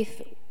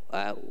faith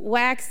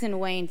waxed and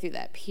waned through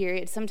that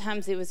period.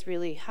 Sometimes it was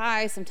really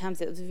high,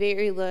 sometimes it was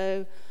very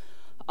low,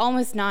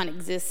 almost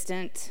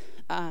non-existent.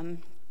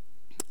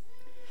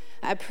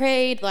 I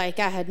prayed like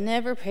I had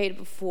never prayed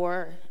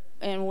before,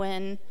 and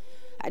when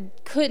I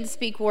couldn't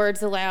speak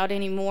words aloud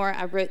anymore,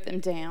 I wrote them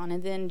down.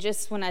 And then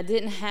just when I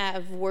didn't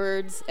have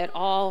words at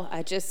all,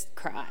 I just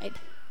cried.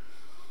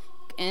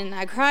 And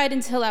I cried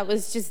until I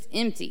was just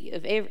empty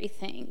of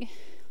everything.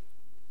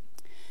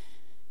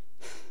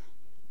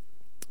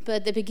 But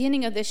at the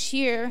beginning of this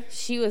year,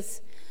 she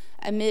was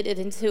admitted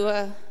into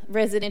a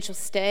residential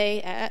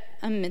stay at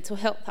a mental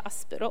health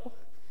hospital.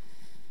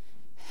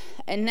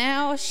 And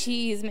now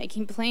she's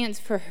making plans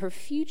for her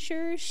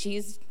future.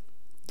 She's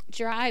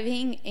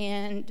driving,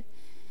 and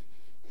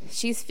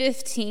she's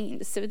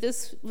 15. So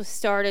this was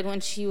started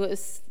when she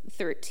was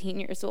 13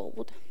 years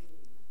old.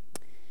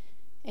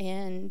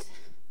 And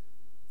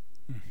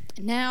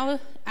now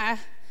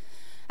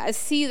I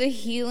see the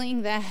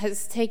healing that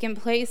has taken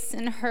place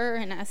in her,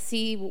 and I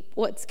see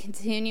what's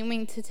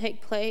continuing to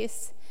take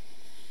place.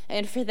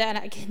 And for that,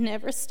 I can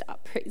never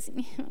stop praising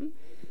him.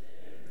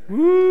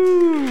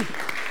 Woo!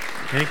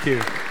 Thank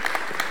you.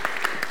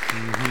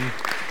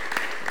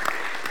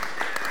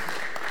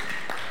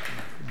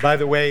 By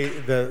the way,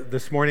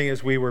 this morning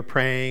as we were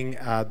praying,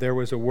 there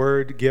was a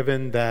word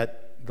given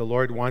that the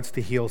Lord wants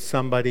to heal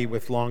somebody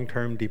with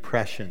long-term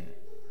depression.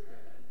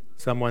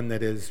 Someone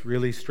that is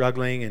really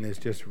struggling and is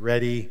just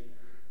ready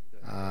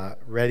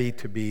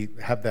to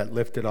have that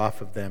lifted off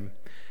of them.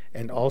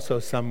 And also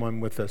someone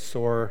with a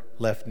sore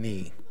left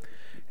knee.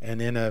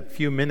 And in a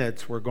few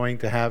minutes, I'm going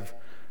to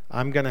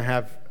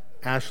have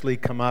Ashley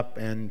come up,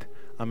 and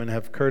I'm going to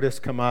have Curtis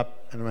come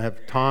up, and I'm going to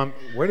have Tom.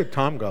 Where did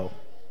Tom go?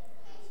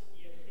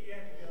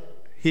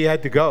 He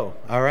had to go.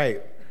 All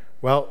right.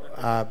 Well,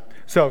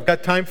 so I've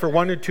got time for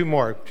one or two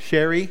more.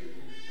 Sherry,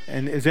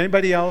 and is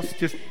anybody else?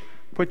 Just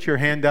put your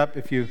hand up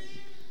if you...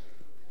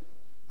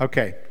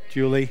 Okay,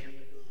 Julie.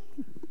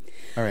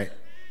 All right.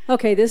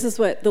 Okay, this is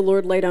what the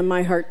Lord laid on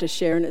my heart to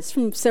share, and it's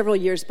from several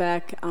years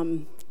back,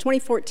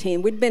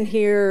 2014. We'd been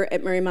here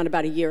at Marymount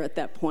about a year at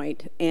that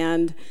point,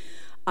 and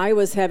I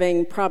was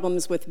having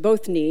problems with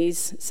both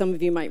knees. Some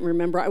of you might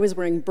remember I was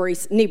wearing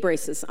knee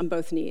braces on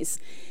both knees,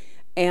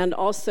 and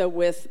also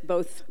with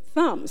both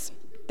thumbs.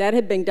 That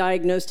had been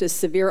diagnosed as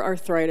severe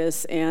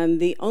arthritis, and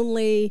the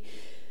only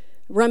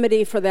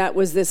remedy for that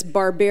was this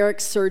barbaric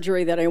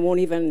surgery that I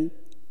won't even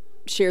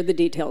share the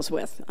details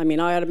with. I mean,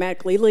 I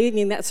automatically,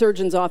 leaving that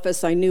surgeon's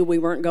office, I knew we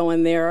weren't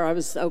going there. I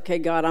was, okay,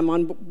 God, I'm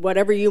on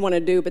whatever you want to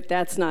do, but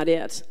that's not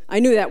it. I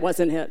knew that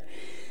wasn't it.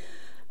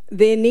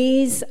 The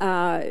knees,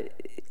 I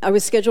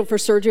was scheduled for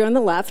surgery on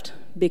the left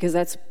because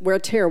that's where a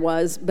tear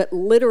was, but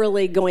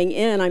literally going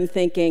in, I'm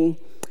thinking,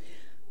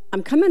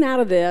 I'm coming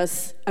out of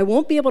this, I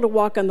won't be able to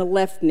walk on the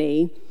left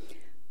knee.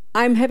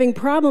 I'm having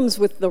problems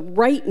with the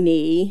right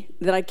knee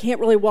that I can't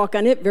really walk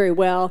on it very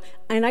well,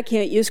 and I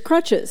can't use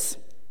crutches.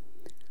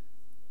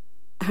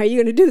 How are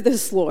you going to do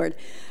this, Lord?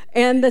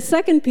 And the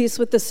second piece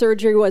with the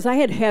surgery was I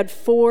had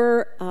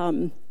 4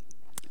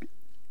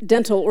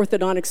 dental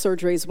orthodontic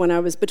surgeries when I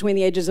was between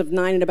the ages of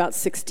 9 and about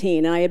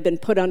 16, and I had been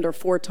put under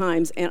 4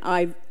 times, and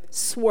I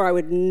swore I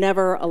would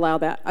never allow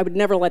that. I would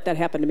never let that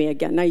happen to me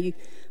again. Now, you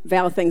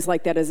vow things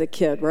like that as a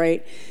kid,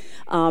 right?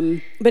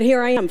 But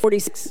here I am,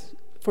 46,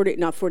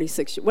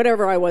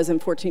 whatever I was in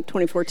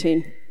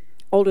 2014,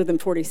 older than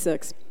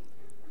 46,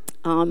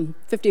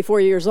 54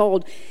 years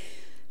old,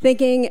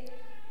 thinking,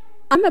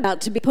 I'm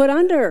about to be put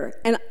under,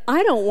 and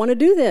I don't want to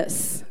do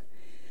this,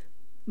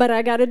 but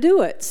I got to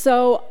do it.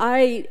 So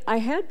I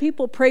had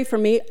people pray for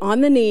me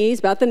on the knees,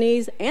 about the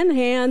knees and the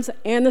hands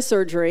and the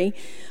surgery.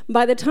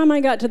 By the time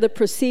I got to the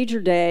procedure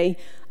day,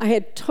 I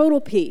had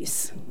total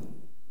peace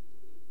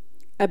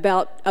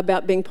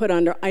about being put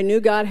under. I knew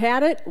God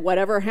had it.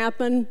 Whatever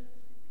happened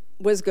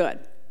was good.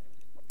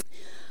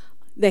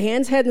 The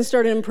hands hadn't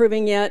started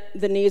improving yet.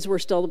 The knees were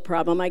still the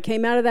problem. I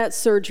came out of that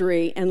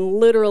surgery, and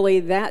literally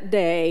that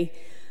day,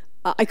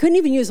 I couldn't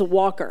even use a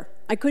walker.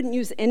 I couldn't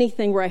use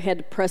anything where I had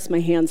to press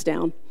my hands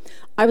down.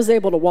 I was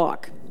able to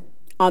walk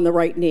on the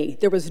right knee.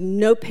 There was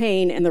no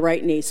pain in the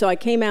right knee. So I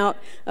came out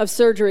of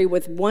surgery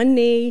with one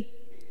knee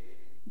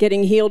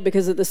getting healed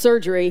because of the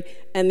surgery,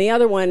 and the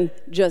other one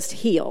just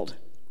healed.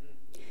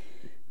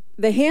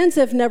 The hands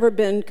have never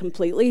been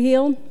completely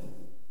healed,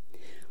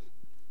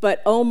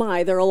 but oh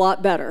my, they're a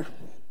lot better.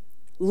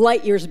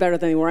 Light years better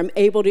than they were. I'm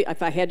able to,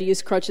 if I had to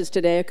use crutches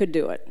today, I could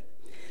do it.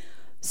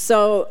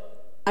 So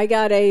I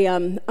got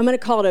I'm going to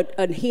call it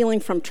a healing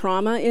from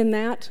trauma in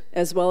that,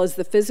 as well as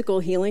the physical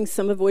healing,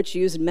 some of which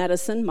used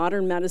medicine,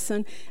 modern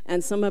medicine,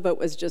 and some of it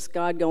was just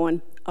God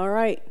going, all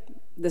right,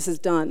 this is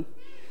done.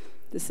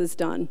 This is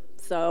done.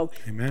 So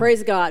Amen.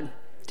 Praise God,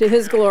 to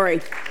his glory.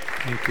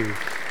 Thank you.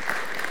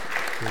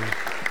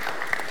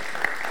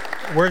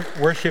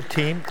 Worship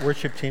team,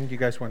 do you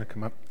guys want to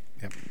come up?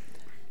 Yep.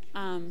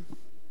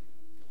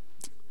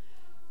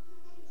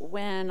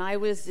 When I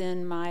was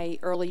in my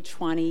early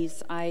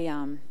 20s,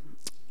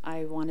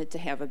 I wanted to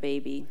have a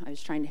baby. I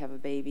was trying to have a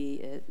baby.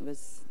 It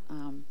was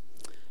a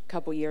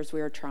couple years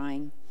we were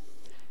trying.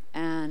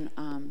 And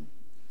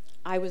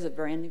I was a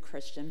brand new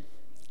Christian,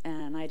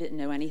 and I didn't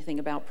know anything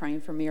about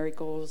praying for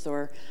miracles.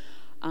 Or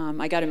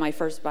I got in my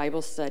first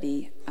Bible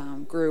study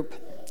group,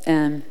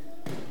 and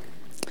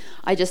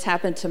I just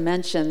happened to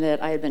mention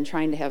that I had been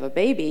trying to have a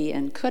baby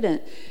and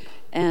couldn't.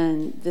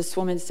 And this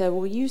woman said,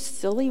 "Well, you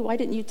silly, why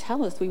didn't you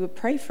tell us? We would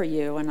pray for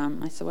you." And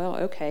I said, "Well,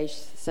 okay."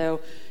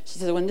 So she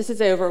said, "When this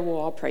is over, we'll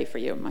all pray for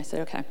you." And I said,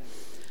 "Okay."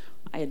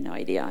 I had no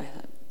idea. I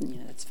thought,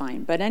 that's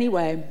fine. But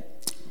anyway,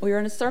 we were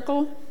in a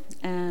circle,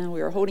 and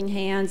we were holding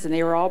hands, and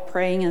they were all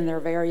praying in their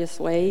various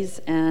ways.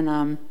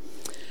 And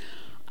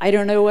I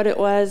don't know what it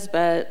was,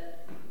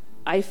 but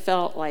I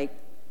felt like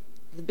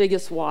the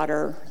biggest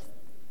water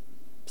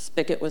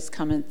spigot was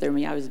coming through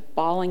me. I was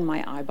bawling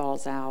my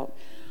eyeballs out.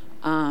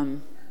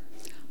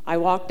 I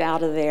walked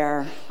out of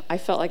there. I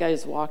felt like I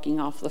was walking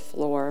off the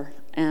floor.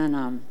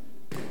 And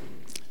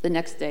the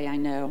next day, I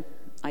know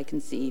I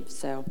conceived.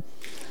 So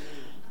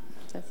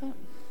that's it.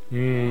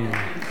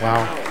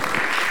 Wow.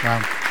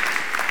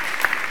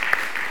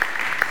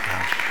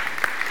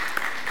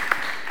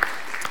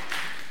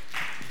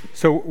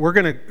 So we're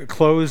going to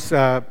close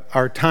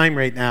our time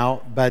right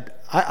now,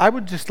 but I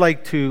would just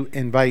like to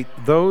invite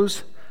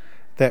those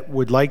that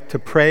would like to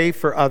pray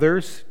for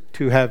others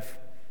to have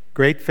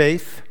great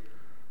faith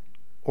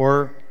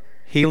or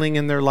healing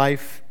in their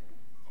life,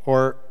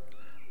 or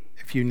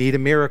if you need a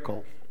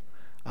miracle,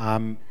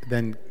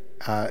 then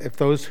if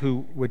those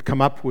who would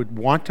come up would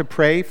want to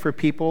pray for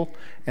people,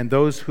 and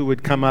those who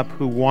would come up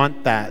who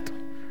want that,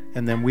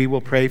 and then we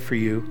will pray for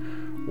you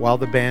while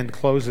the band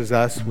closes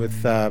us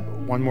with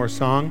one more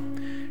song.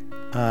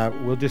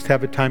 We'll just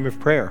have a time of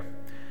prayer,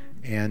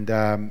 and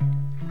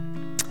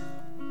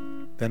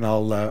then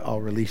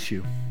I'll release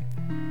you.